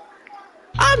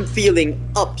 I'm feeling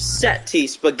upsetty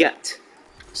spaghetti.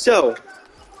 So,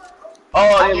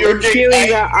 I'm feeling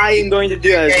that I am going to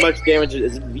do as much damage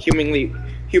as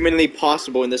humanly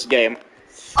possible in this game.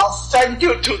 I'll send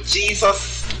you to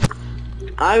Jesus.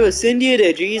 I will send you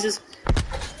to Jesus.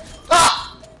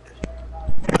 Ah!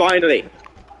 Finally,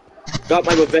 got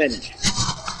my revenge.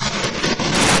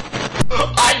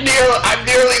 I'm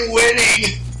nearly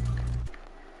winning.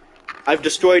 I've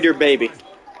destroyed your baby.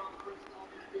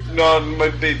 Not my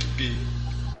baby.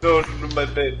 Not my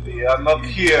baby. I'm up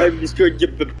here. I've destroyed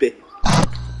your baby.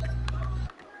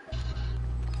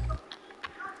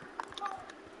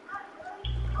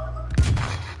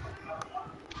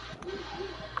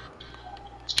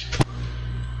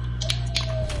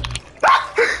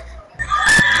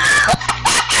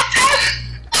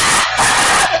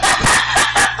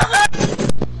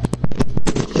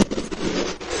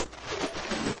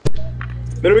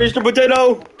 Middle Eastern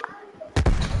potato!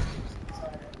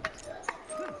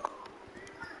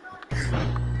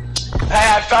 Hey,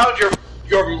 I found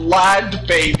your land,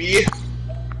 baby.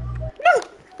 No,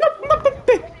 my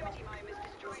baby.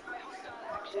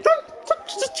 Don't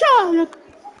touch the child.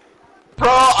 Bro,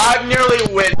 I'm nearly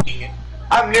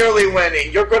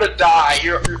winning. You're gonna die.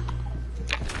 Don't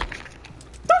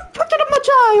touch it on my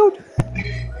child.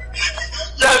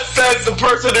 That says the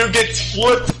person who gets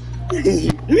flipped.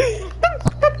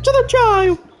 Don't touch the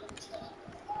child.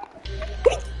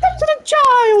 Don't touch the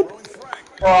child.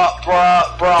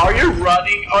 Bruh, are you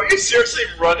running? Are you seriously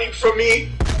running from me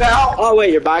now? Oh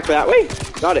wait, you're back that way?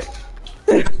 Got it.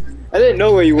 I didn't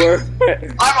know where you were.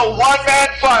 I'm a one-man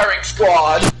firing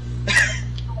squad.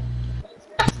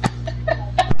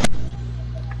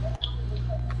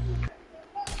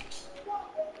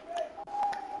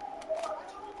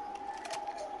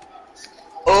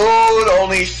 Oh,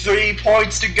 only 3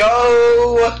 points to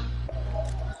go.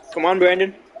 Come on,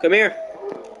 Brandon. Come here.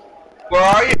 Where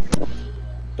are you?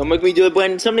 Don't make me do a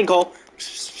Brandon summoning call.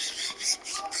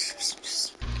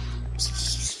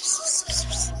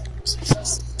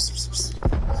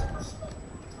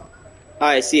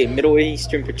 I see a Middle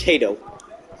Eastern potato.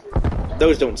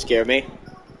 Those don't scare me.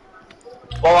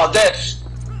 Well, this.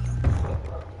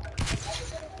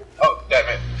 Oh, damn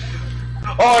it.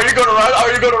 Oh, are you gonna run?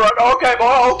 Are you gonna run? Okay,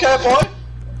 boy. Okay, boy.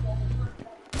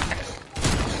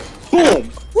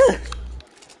 Boom!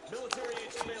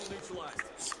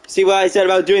 See what I said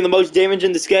about doing the most damage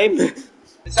in this game?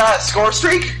 Is that a score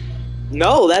streak?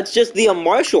 No, that's just the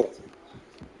Marshall.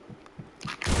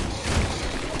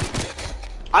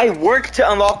 I worked to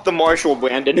unlock the Marshall,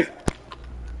 Brandon.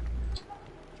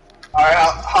 Alright,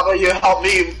 how about you help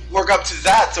me work up to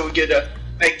that so we get to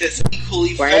make this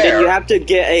equally Brandon, fair? you have to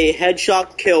get a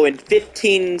headshot kill in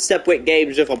 15 separate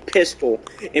games with a pistol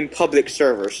in public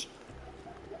servers.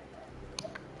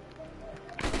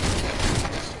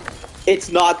 It's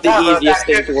not the easiest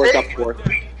thing to work up for.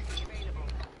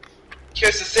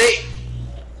 Here's the thing.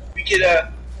 We could,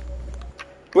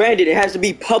 Brandon, it has to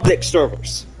be public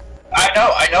servers. I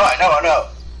know.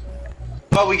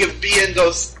 But we could be in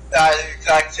those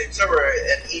exact same server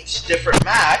in each different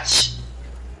match.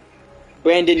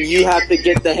 Brandon, you have to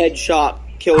get the headshot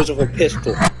kills with a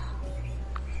pistol.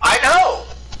 I know.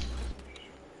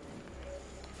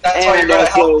 That's why you're And gonna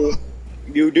help. also,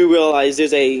 you do realize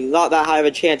there's a not that high of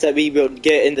a chance that we will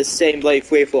get in the same Blade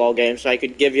free-for-all game, so I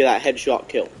could give you that headshot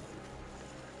kill.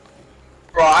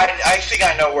 Bro, I think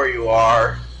I know where you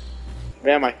are.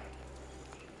 Where am I?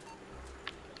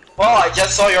 Well, I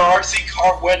just saw your RC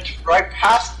car went right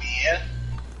past me.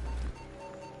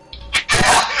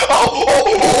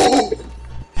 Oh!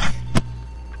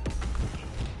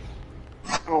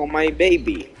 Oh, my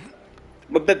baby.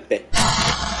 My baby.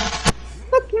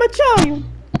 Look, my child.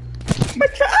 My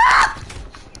child. Ah!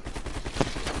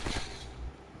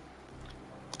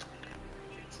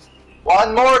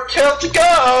 One more kill to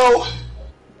go!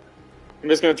 I'm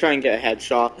just gonna try and get a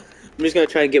headshot. I'm just gonna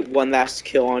try and get one last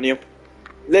kill on you.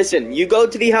 Listen, you go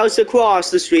to the house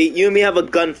across the street, you and me have a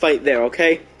gunfight there,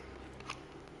 okay?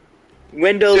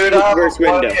 Window versus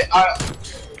window.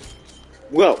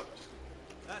 Whoa.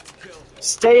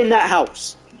 Stay in that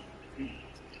house.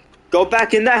 Go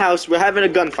back in that house. We're having a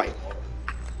gunfight.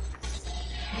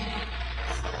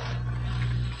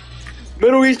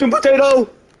 Middle Eastern potato!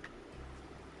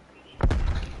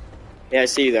 Yeah, I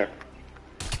see you there.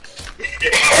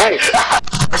 Hey!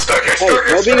 Hey,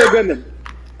 no being a gremlin.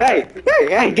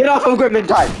 Hey, get off of gremlin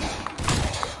time!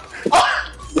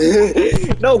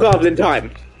 No goblin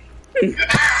time.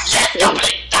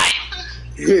 Goblin time!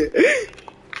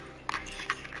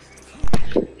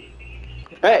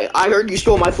 Hey, I heard you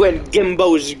stole my friend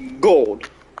Gimbo's gold.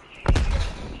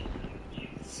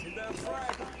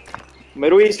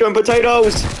 Middle Eastern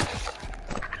potatoes!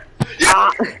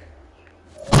 Ah.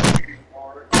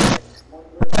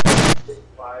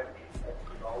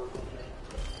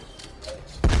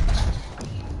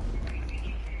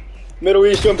 Middle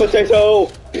Eastern potato!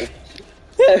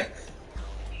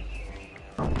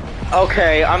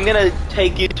 Okay, I'm gonna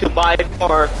take you to by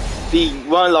far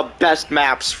one of the best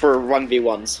maps for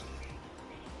 1v1s.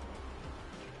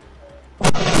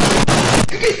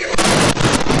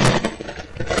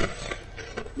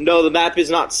 No, the map is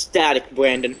not static,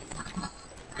 Brandon.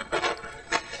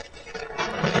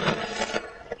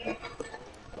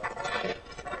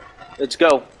 Let's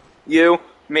go. You,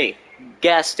 me.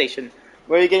 Gas station.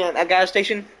 Where are you getting at that gas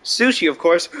station? Sushi, of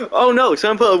course. Oh no,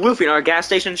 someone put a roofie in our gas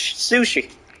station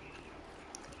sushi.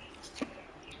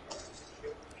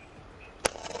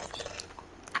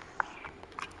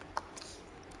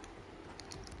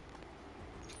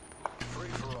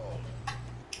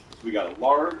 We got a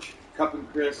large cup and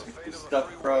crisp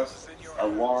stuffed crust, a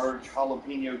large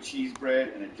jalapeno cheese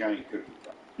bread, and a giant cookie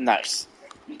cup. Nice.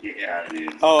 Yeah, it is.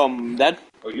 That.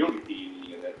 Oh, you don't get to eat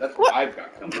any of that. That's what I've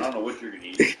got coming. I don't know what you're gonna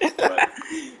eat.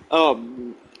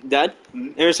 But... Dad?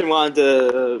 Emerson wanted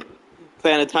to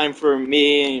plan a time for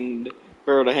me and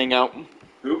her to hang out.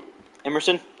 Who?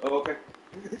 Emerson. Oh, okay.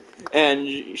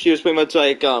 And she was pretty much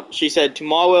like, she said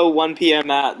tomorrow 1 p.m.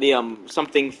 at the,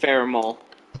 something fair mall.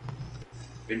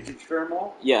 Vintage Fair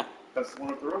Mall? Yeah. That's the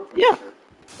one up the road from Yeah. here.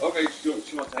 Okay, she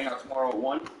wants to hang out tomorrow at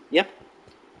 1? Yeah.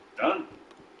 Done.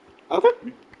 Okay.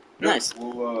 Good. Nice.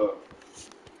 Well,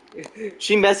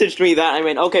 She messaged me that. I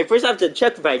went, okay, first I have to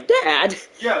check with my dad.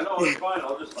 yeah, no, it's fine.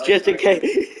 I'll just... Just in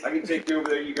case. I can take you over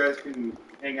there. You guys can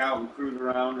hang out and cruise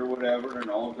around or whatever, and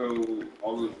I'll go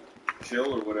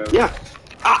chill or whatever. Yeah.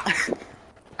 Ah.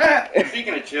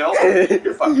 Speaking of chill,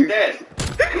 you're fucking dead.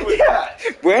 Who was that?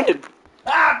 Brandon.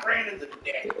 Brandon's a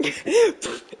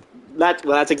dick.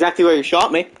 That's exactly where you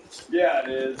shot me. Yeah, it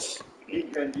is. He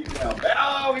gunned you down.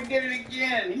 Oh, we did it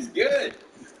again. He's good.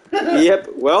 Yep.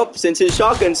 Well, since his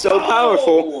shotgun's so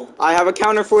powerful, I have a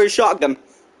counter for his shotgun.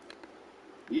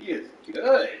 He is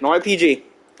good. An RPG.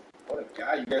 What a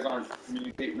guy. You guys aren't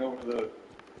communicating over the...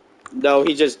 No,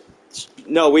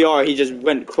 No, we are. He just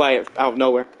went quiet out of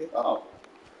nowhere. Oh.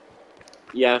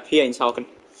 Yeah, he ain't talking.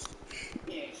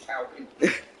 He ain't shouting.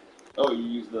 Oh, you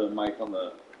use the mic on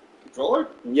the controller?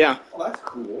 Yeah. Oh, that's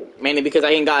cool. Mainly because I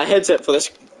ain't got a headset for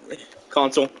this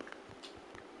console.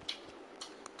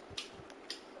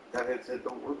 That headset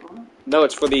don't work on it? No,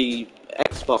 it's for the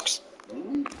Xbox.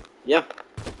 Really? Yeah.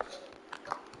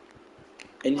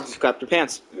 And you just grabbed your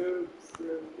pants. Oops,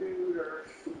 computer.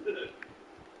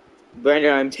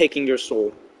 Brandon, I'm taking your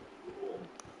soul.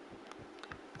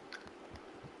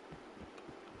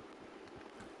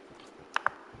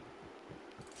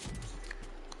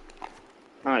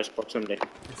 Nice proximity.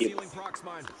 Concealing prox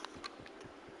mine.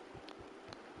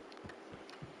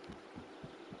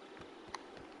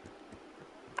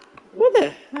 What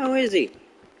the hell is he?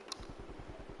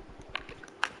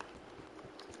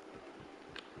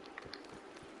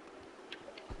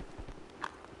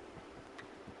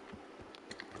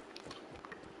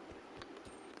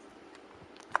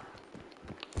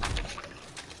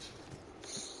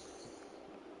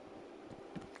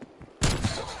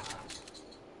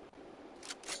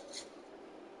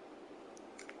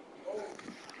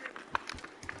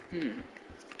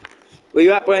 Where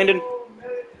you at, Brandon?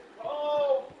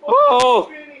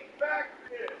 Oh!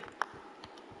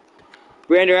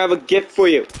 Brandon, I have a gift for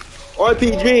you.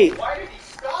 RPG! Why did he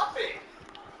stop it?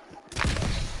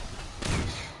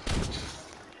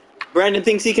 Brandon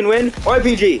thinks he can win?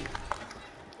 RPG!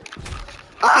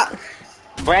 Ah!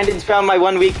 Brandon's found my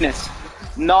one weakness.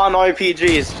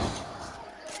 Non-RPGs.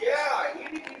 Yeah, he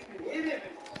didn't even hit him.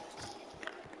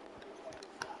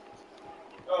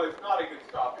 No, it's not a good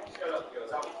stopping. Shut up, Joe.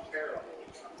 That was terrible.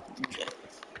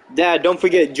 Dad, don't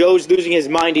forget, Joe's losing his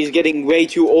mind. He's getting way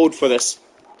too old for this.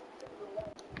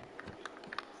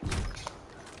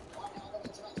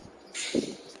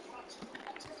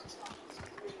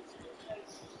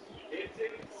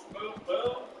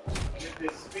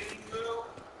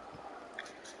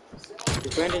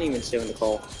 Did Brandon even stay on the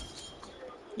call?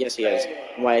 Yes, he is.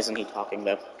 Why isn't he talking,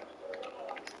 though?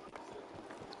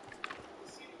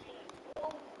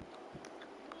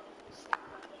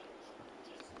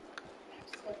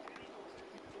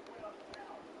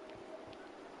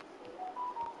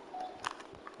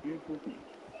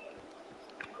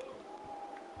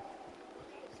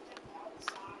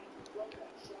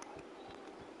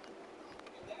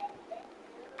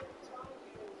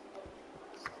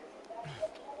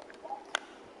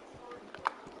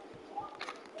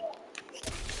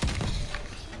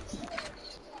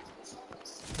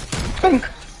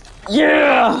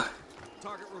 Yeah!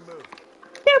 Target removed.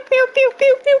 Pew, pew, pew,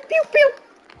 pew, pew, pew, pew.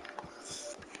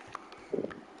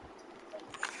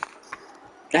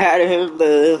 I had to have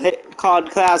the COD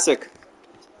Classic.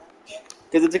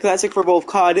 Because it's a classic for both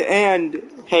COD and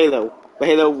Halo. But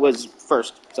Halo was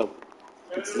first, so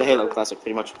it's the Halo Classic,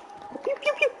 pretty much. Pew,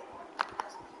 pew, pew.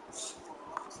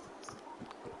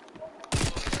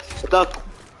 What the?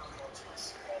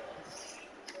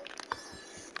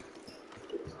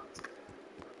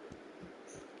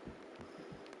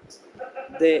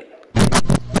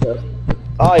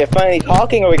 Oh, you're finally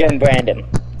talking again, Brandon.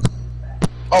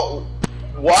 Oh,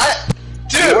 what?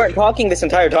 You Dude! weren't talking this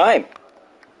entire time.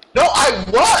 No, I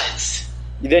was!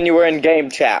 Then you were in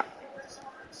game chat.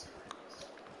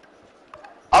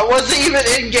 I wasn't even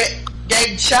in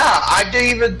game chat. I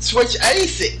didn't even switch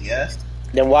anything.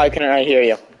 Then why couldn't I hear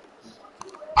you?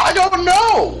 I don't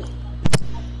know.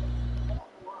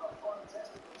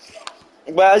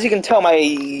 Well, as you can tell,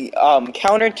 my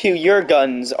counter to your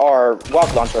guns are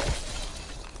rocket launcher.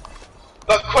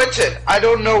 But Quentin, I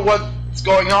don't know what's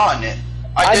going on.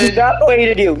 I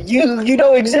evaporated you. You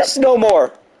don't exist no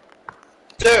more.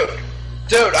 Dude,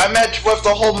 I meant with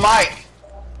the whole mic.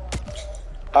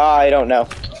 I don't know.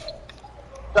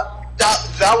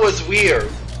 That was weird.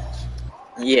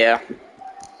 Yeah.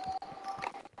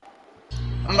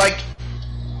 I'm like,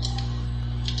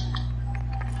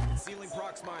 Ceiling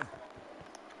prox mine.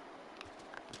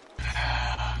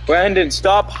 Brandon,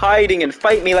 stop hiding and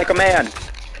fight me like a man.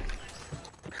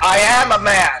 I am a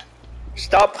man.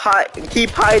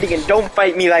 Keep hiding and don't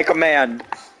fight me like a man.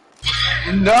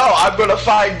 No, I'm gonna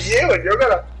find you and you're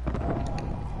gonna...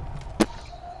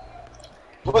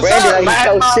 What's Brandon, up, I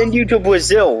shall man? send you to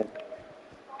Brazil.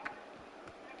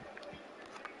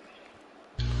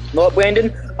 No,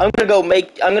 Brandon, I'm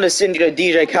gonna send you to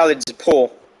DJ Khaled's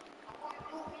pool.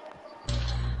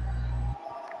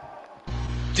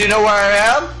 Do you know where I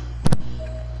am?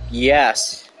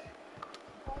 Yes.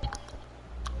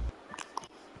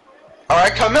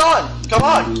 Alright, come on.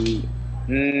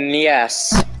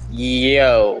 Yes.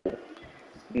 Yo.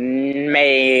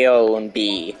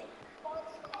 Maybe.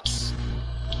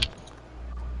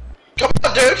 Come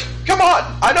on, dude. Come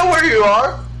on. I know where you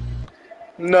are.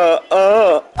 No.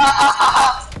 Ow,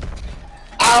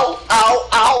 ow, ow,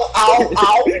 ow,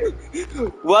 ow.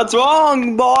 What's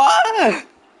wrong, boy?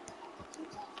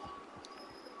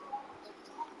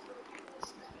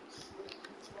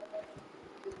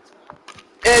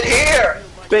 In here.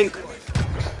 Bink.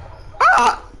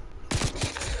 Ah!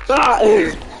 Ah!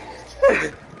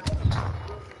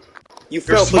 You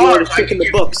fell for the smart, hardest trick I in the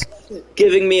can- books,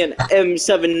 giving me an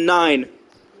M79.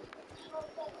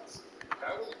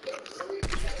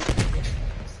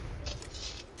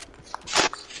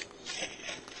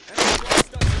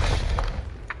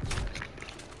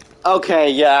 Okay,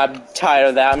 yeah, I'm tired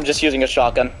of that. I'm just using a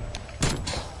shotgun.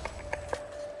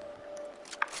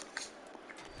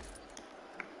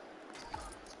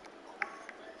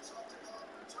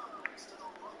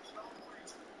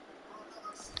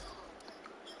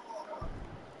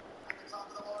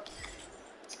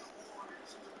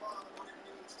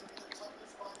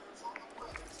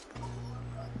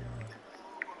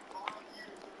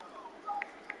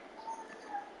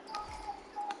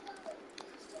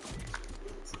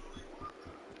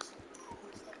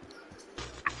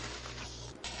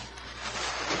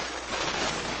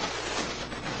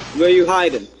 Where are you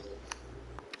hiding?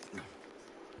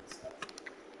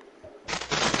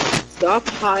 Stop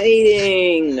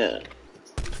hiding!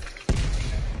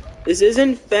 This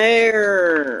isn't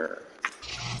fair!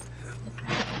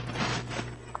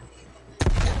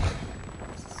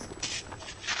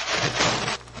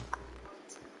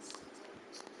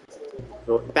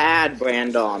 Bad,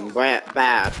 Brandon.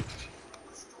 Bad.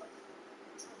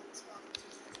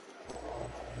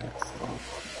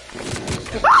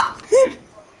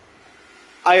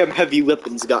 I am heavy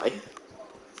weapons guy.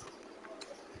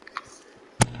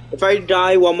 If I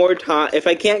die one more time, if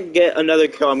I can't get another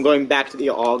kill, I'm going back to the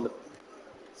AUG.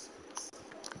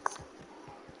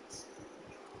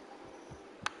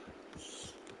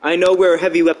 I know where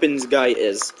heavy weapons guy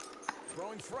is.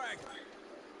 Throwing frag.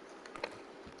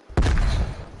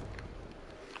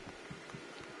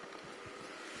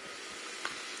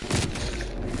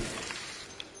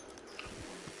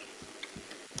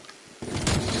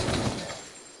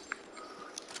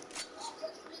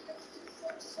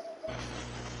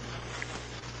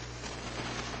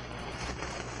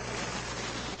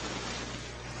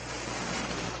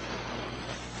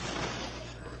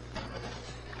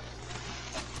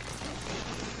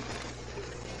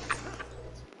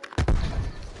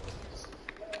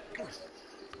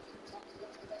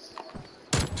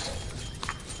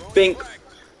 Bink.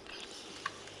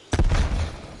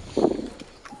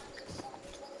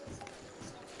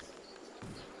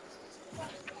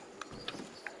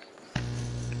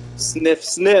 Sniff,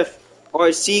 sniff.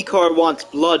 RC car wants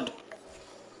blood.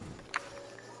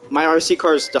 My RC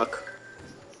car is stuck.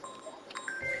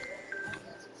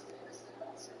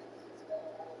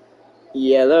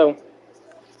 Yellow.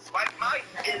 My mic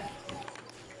is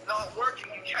not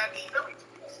working. You can't hear me.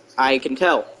 I can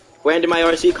tell. Brandon, my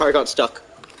RC car got stuck.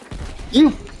 You!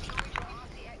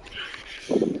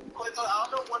 Clinton, I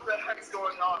don't know what the heck's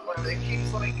going on, but it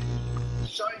keeps like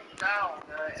shutting down,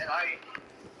 and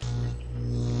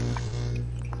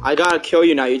I gotta kill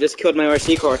you now. You just killed my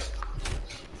RC car.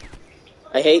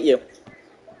 I hate you.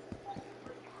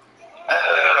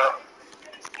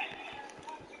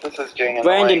 This is getting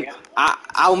annoying. Brandon,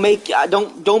 I'll make.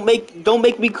 Don't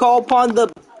make me call upon the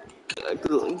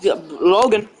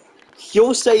Logan.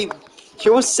 He'll say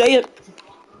it.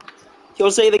 He'll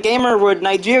say the gamer word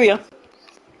Nigeria.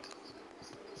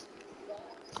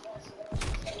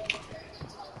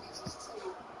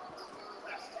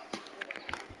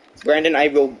 Brandon,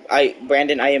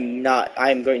 Brandon, I am not. I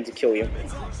am going to kill you.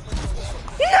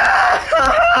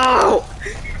 No!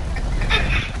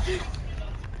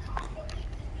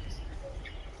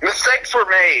 Mistakes were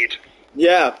made.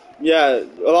 Yeah. A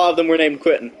lot of them were named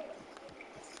Quentin.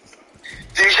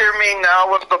 Do you hear me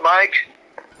now with the mic?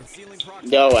 Concealing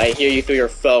proximity. No, I hear you through your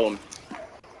phone.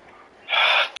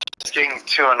 It's getting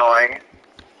too annoying.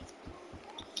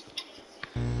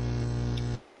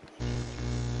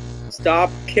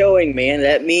 Stop killing me and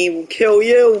let me kill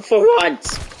you for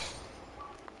once.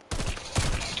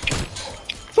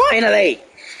 Finally!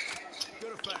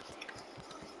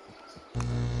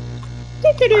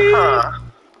 Good effect.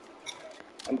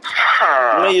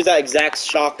 Huh. I'm gonna use that exact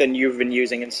shotgun you've been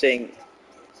using and saying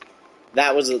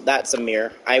that's a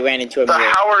mirror. I ran into a The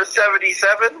mirror. Howard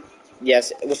 77?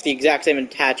 Yes, with the exact same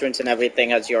attachments and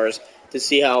everything as yours to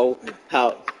see how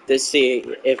to see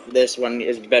if this one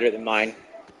is better than mine.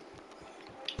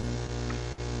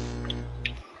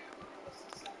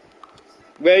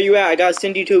 Where are you at? I gotta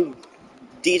send you to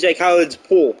DJ Khaled's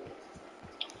pool.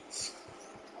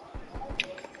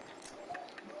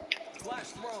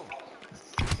 Flash thrown.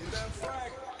 Inbound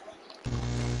frag.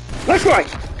 That's right!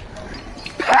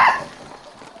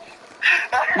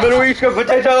 Middle Eastern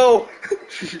potato!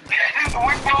 We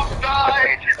both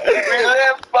died! We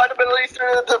lived by the Middle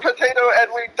Eastern potato,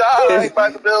 and we died by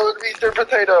the Middle Eastern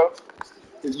potato.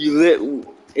 You live.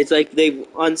 It's like they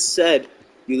once said.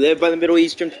 You live by the Middle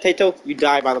Eastern potato, you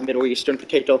die by the Middle Eastern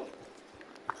potato.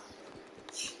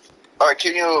 Alright,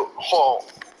 can you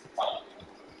hold?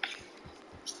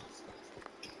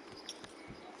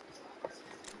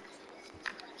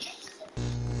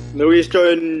 Middle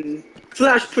Eastern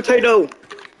flash potato!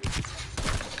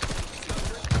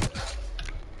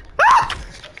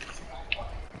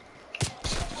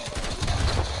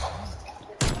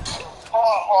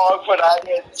 Hold on, but I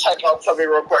need to check out something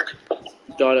real quick.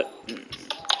 Got it.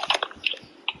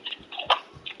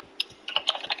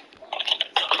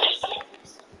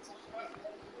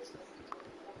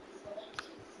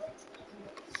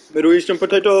 Middle Eastern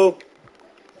potato!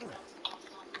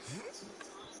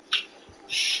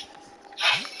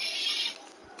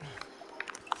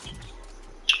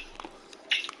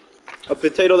 A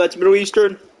potato that's Middle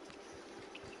Eastern.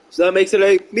 So that makes it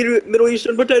a Middle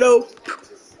Eastern potato.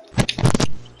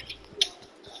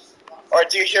 Alright,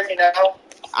 do you hear me now?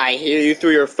 I hear you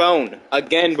through your phone.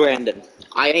 Again, Brandon.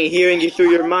 I ain't hearing you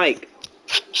through your mic.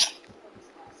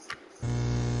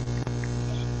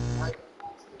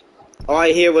 All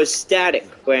I hear was static,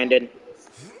 Brandon.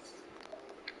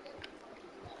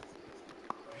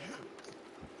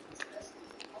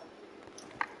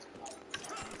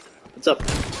 What's up?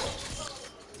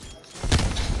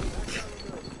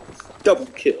 Double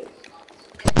kill.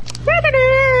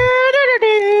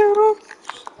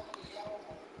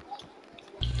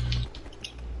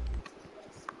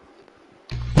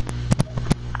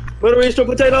 Middle Eastern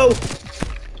potato!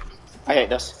 I hate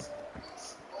this.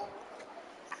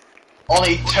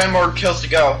 Only 10 more kills to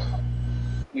go.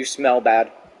 You smell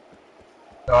bad.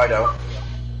 No, I don't.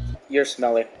 You're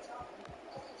smelly.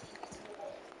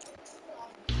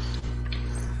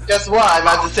 Guess what? I'm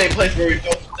at the same place where we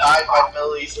both died by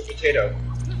Middle Eastern potato.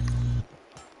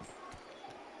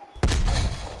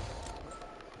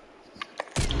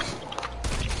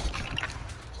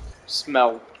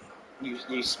 Smell.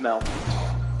 You smell.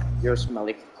 You're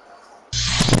smelly.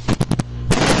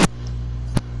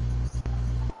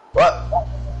 What?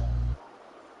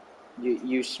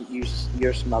 You're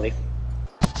smelly.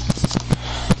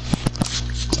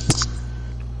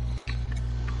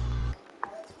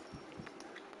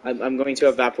 I'm going to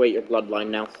evaporate your bloodline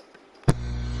now.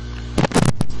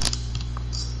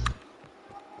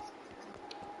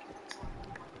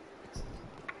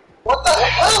 What the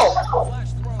hell?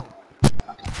 Flash thrown.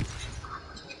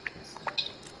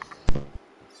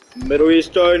 Middle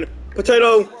Eastern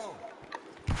potato. Thrown.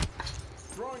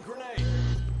 Throwing grenade.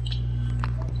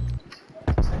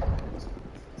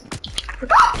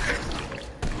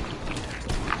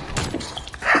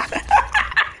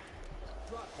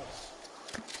 Drop them.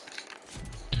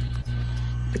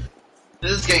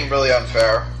 This is getting really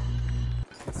unfair.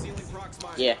 Concealing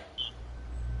proximity. Yeah.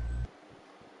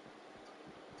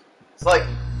 It's like...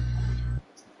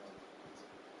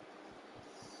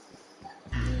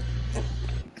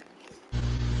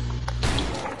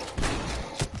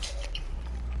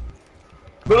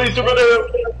 Middle Eastern potato!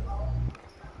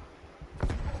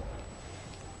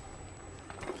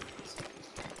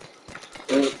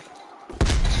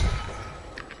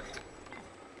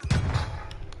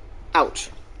 Ouch.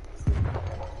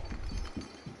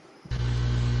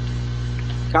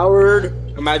 Coward!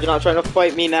 Imagine not trying to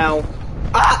fight me now.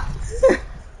 Ah!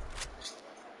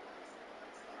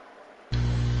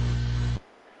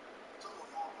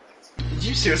 Did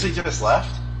you seriously just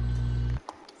left?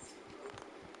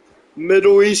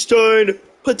 Middle Eastern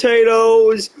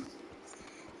potatoes.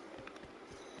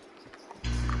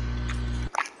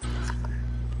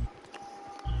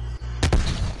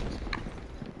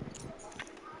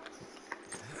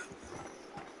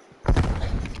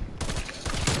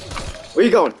 Where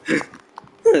you going?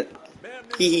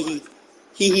 Hee hee hee.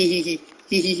 Hee hee hee hee.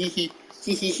 Hee hee hee hee.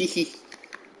 Hee hee hee hee.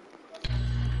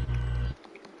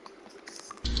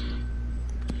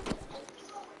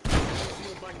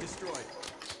 Field mic destroyed.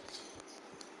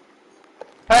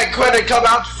 Hey, Quentin, come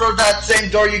out from that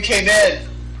same door you came in!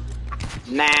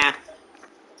 Nah. Flash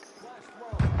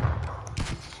thrown.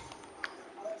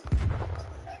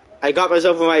 I got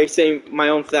myself in my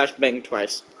own flashbang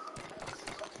twice.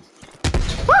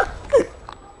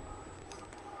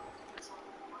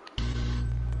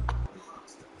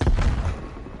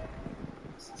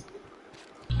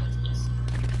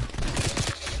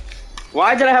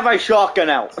 Why did I have my shotgun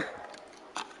out?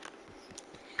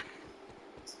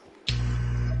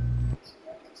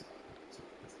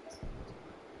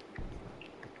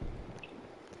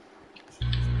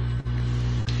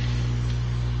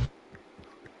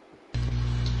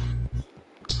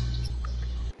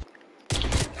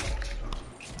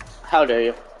 How dare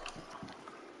you?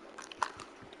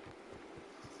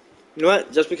 You know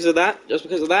what? Just because of that,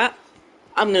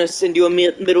 I'm gonna send you a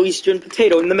Middle Eastern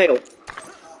potato in the mail.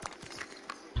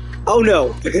 Oh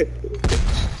no! Dude!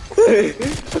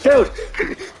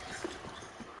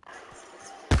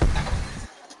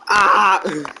 Ah!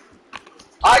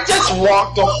 I just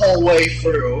walked the whole way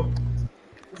through.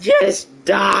 Just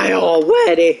die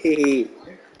already!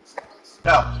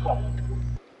 No.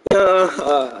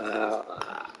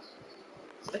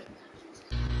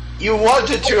 You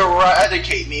wanted to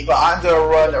eradicate me, but I'm gonna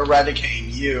run eradicating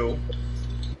you.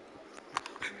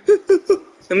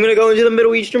 I'm gonna go into the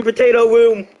Middle Eastern potato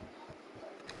room.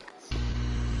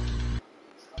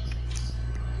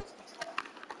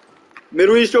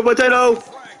 Middle Eastern potato!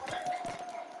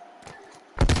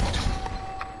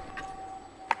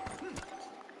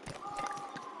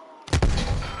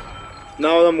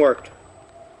 None of them worked.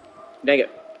 Dang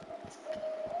it.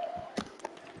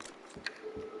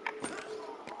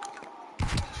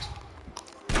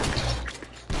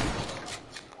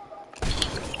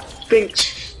 Pink.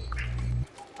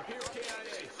 Here's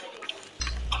KIA.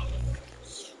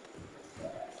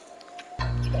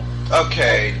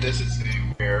 Okay, this is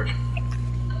getting weird.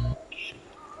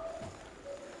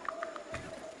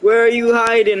 Where are you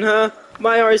hiding, huh?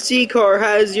 My RC car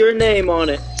has your name on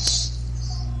it.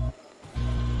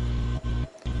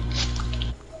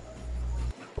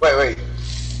 Wait.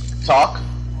 Talk?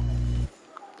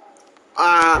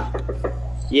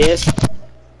 Yes.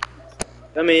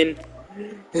 I mean,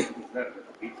 Is that a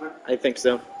pizza? I think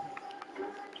so.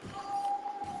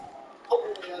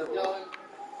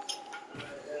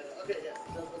 Okay,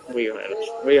 Where you hiding?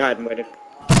 Where you hiding, waiting?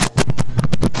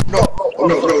 No,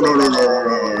 no.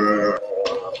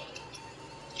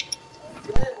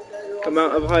 Come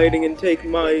out of hiding and take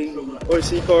my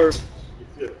RC car.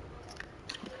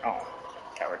 Oh,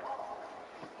 coward.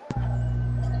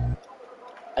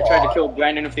 I tried to kill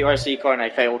Brandon with the RC car and I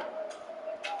failed.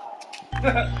 I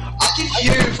can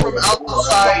hear you from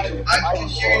outside. I can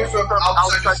hear you from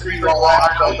outside the screen while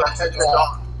I'm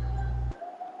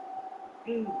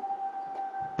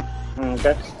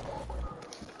Okay.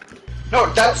 No,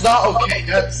 that's not okay.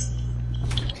 That's.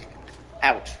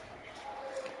 Ouch.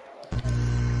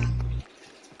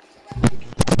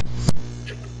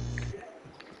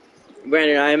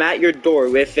 Brandon, I am at your door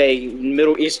with a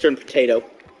Middle Eastern potato.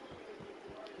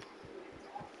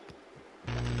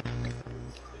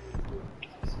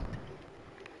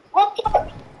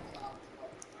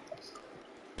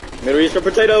 Middle Eastern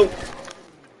potato.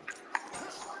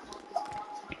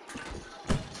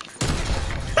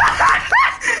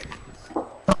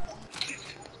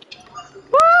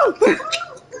 Woo!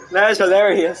 That is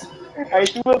hilarious. I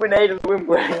threw a grenade in the room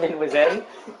Brandon was in,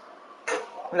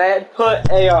 and I had put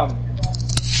a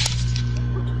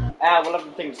whatever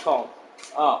the thing's called.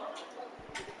 I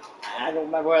don't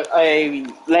remember what, a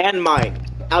landmine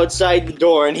outside the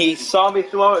door, and he saw me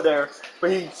throw it there.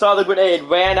 But he saw the grenade,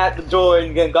 ran at the door,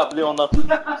 and then got blue on the.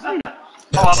 Let's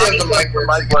see if the mic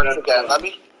works again. Let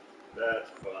me.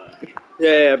 That's fine.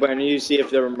 Yeah, Brandon, you see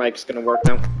if the mic's gonna work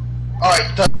now.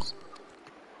 Alright, done.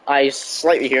 I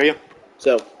slightly hear you,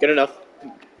 so good enough.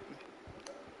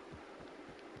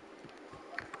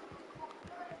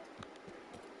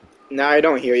 Now I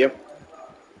don't hear you.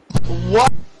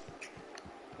 What?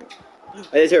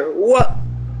 I just hear what?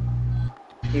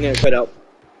 I'm gonna cut out.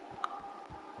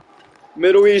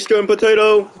 Middle Eastern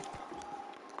potato.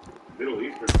 Middle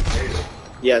Eastern potato.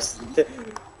 Yes,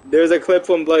 there's a clip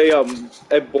from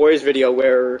a boys video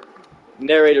where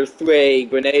narrator threw a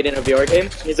grenade in a VR game.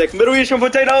 He's like, Middle Eastern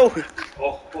potato.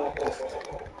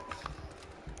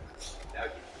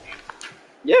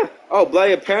 Yeah. Oh,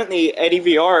 Blay. Apparently, Eddie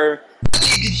VR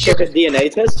took his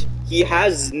DNA test. He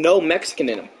has no Mexican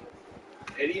in him.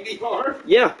 Eddie VR?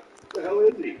 Yeah. What the hell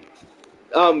is he?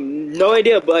 No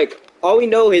idea, but like, all we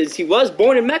know is he was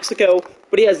born in Mexico,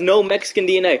 but he has no Mexican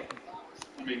DNA.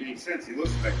 Doesn't make any sense. He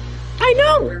looks Mexican. I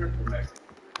know! We're from Mexico.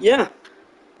 Yeah.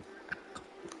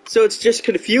 So it's just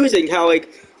confusing how, like,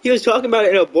 he was talking about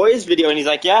it in a boys video, and he's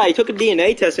like, yeah, I took a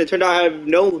DNA test, and it turned out I have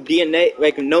no DNA,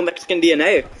 like, no Mexican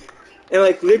DNA. And,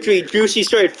 like, literally, Juicy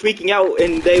started freaking out,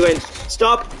 and they went,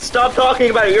 stop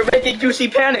talking about it, you're making Juicy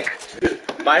panic.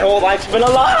 My whole life's been a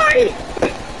lie!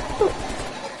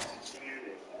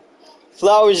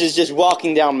 Flowers is just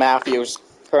walking down Matthews,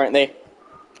 currently.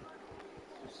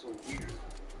 It's so weird.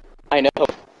 I know.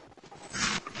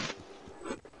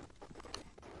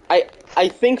 I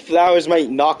think Flowers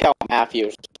might knock out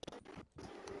Matthews.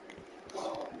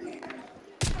 Oh, man.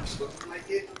 Looking like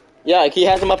it. Yeah, like he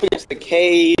has him up against the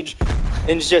cage,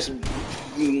 and just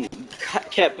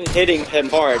kept hitting him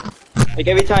hard. Like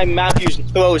every time Matthews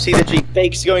throws, he literally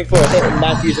fakes going for a hit, and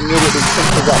Matthews immediately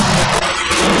picks it up.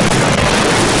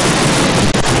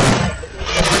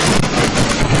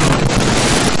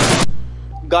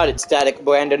 Got it, Static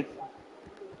Brandon.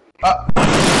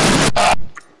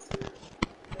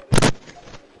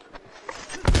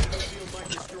 Mic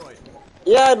destroyed.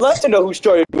 Yeah, I'd love to know who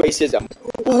started racism.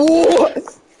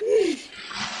 What?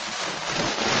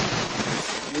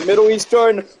 Middle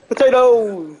Eastern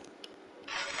potato.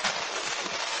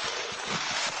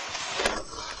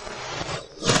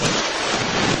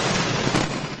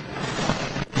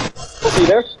 Is he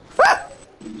there?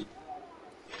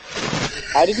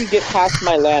 How did he get past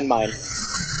my landmine?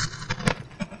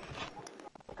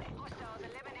 Hostiles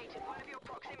eliminated one of your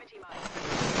proximity mines.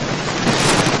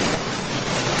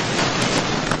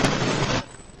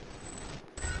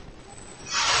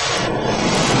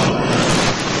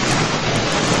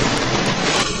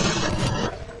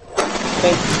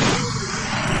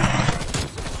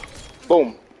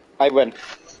 Boom. I win.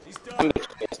 He's I'm done.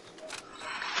 victorious.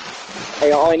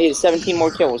 Hey, all I need is 17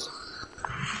 more kills.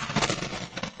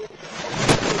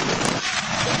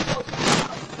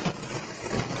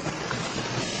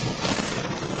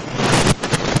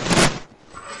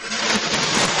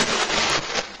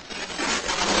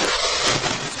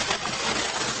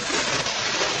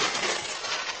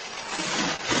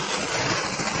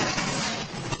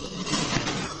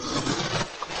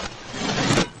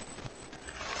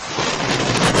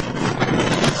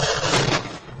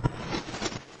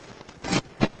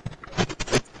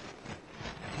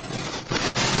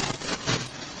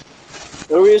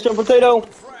 Middle Eastern potato.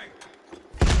 Frag.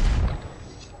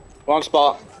 Wrong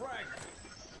spot. Frag.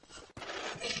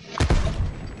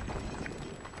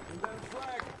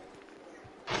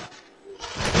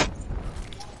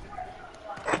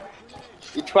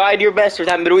 tried your best with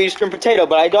that Middle Eastern potato,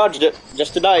 but I dodged it.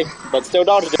 Just to die, but still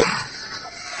dodged it.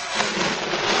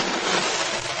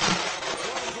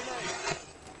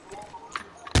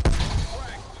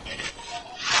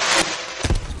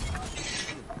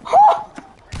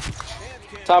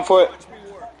 Time for it.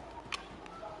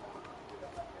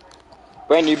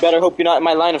 Brandon, you better hope you're not in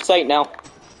my line of sight now.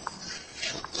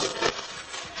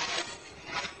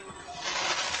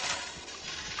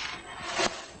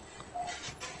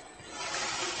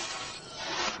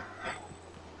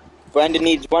 Brandon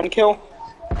needs 1 kill.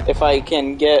 If I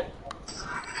can do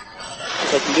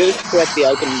this correctly,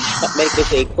 I can make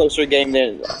this a closer game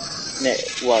than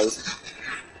it was.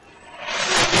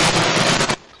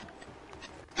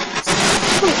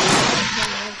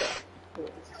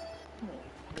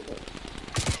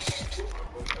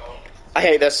 I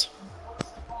hate this.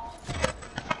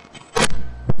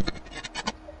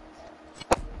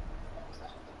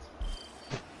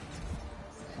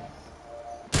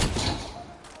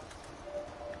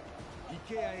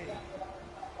 EKIA.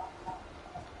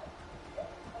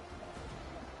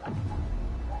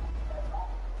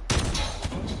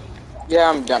 Yeah,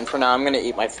 I'm done for now. I'm gonna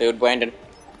eat my food, Brandon.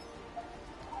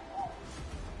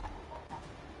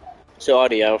 So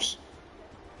adios.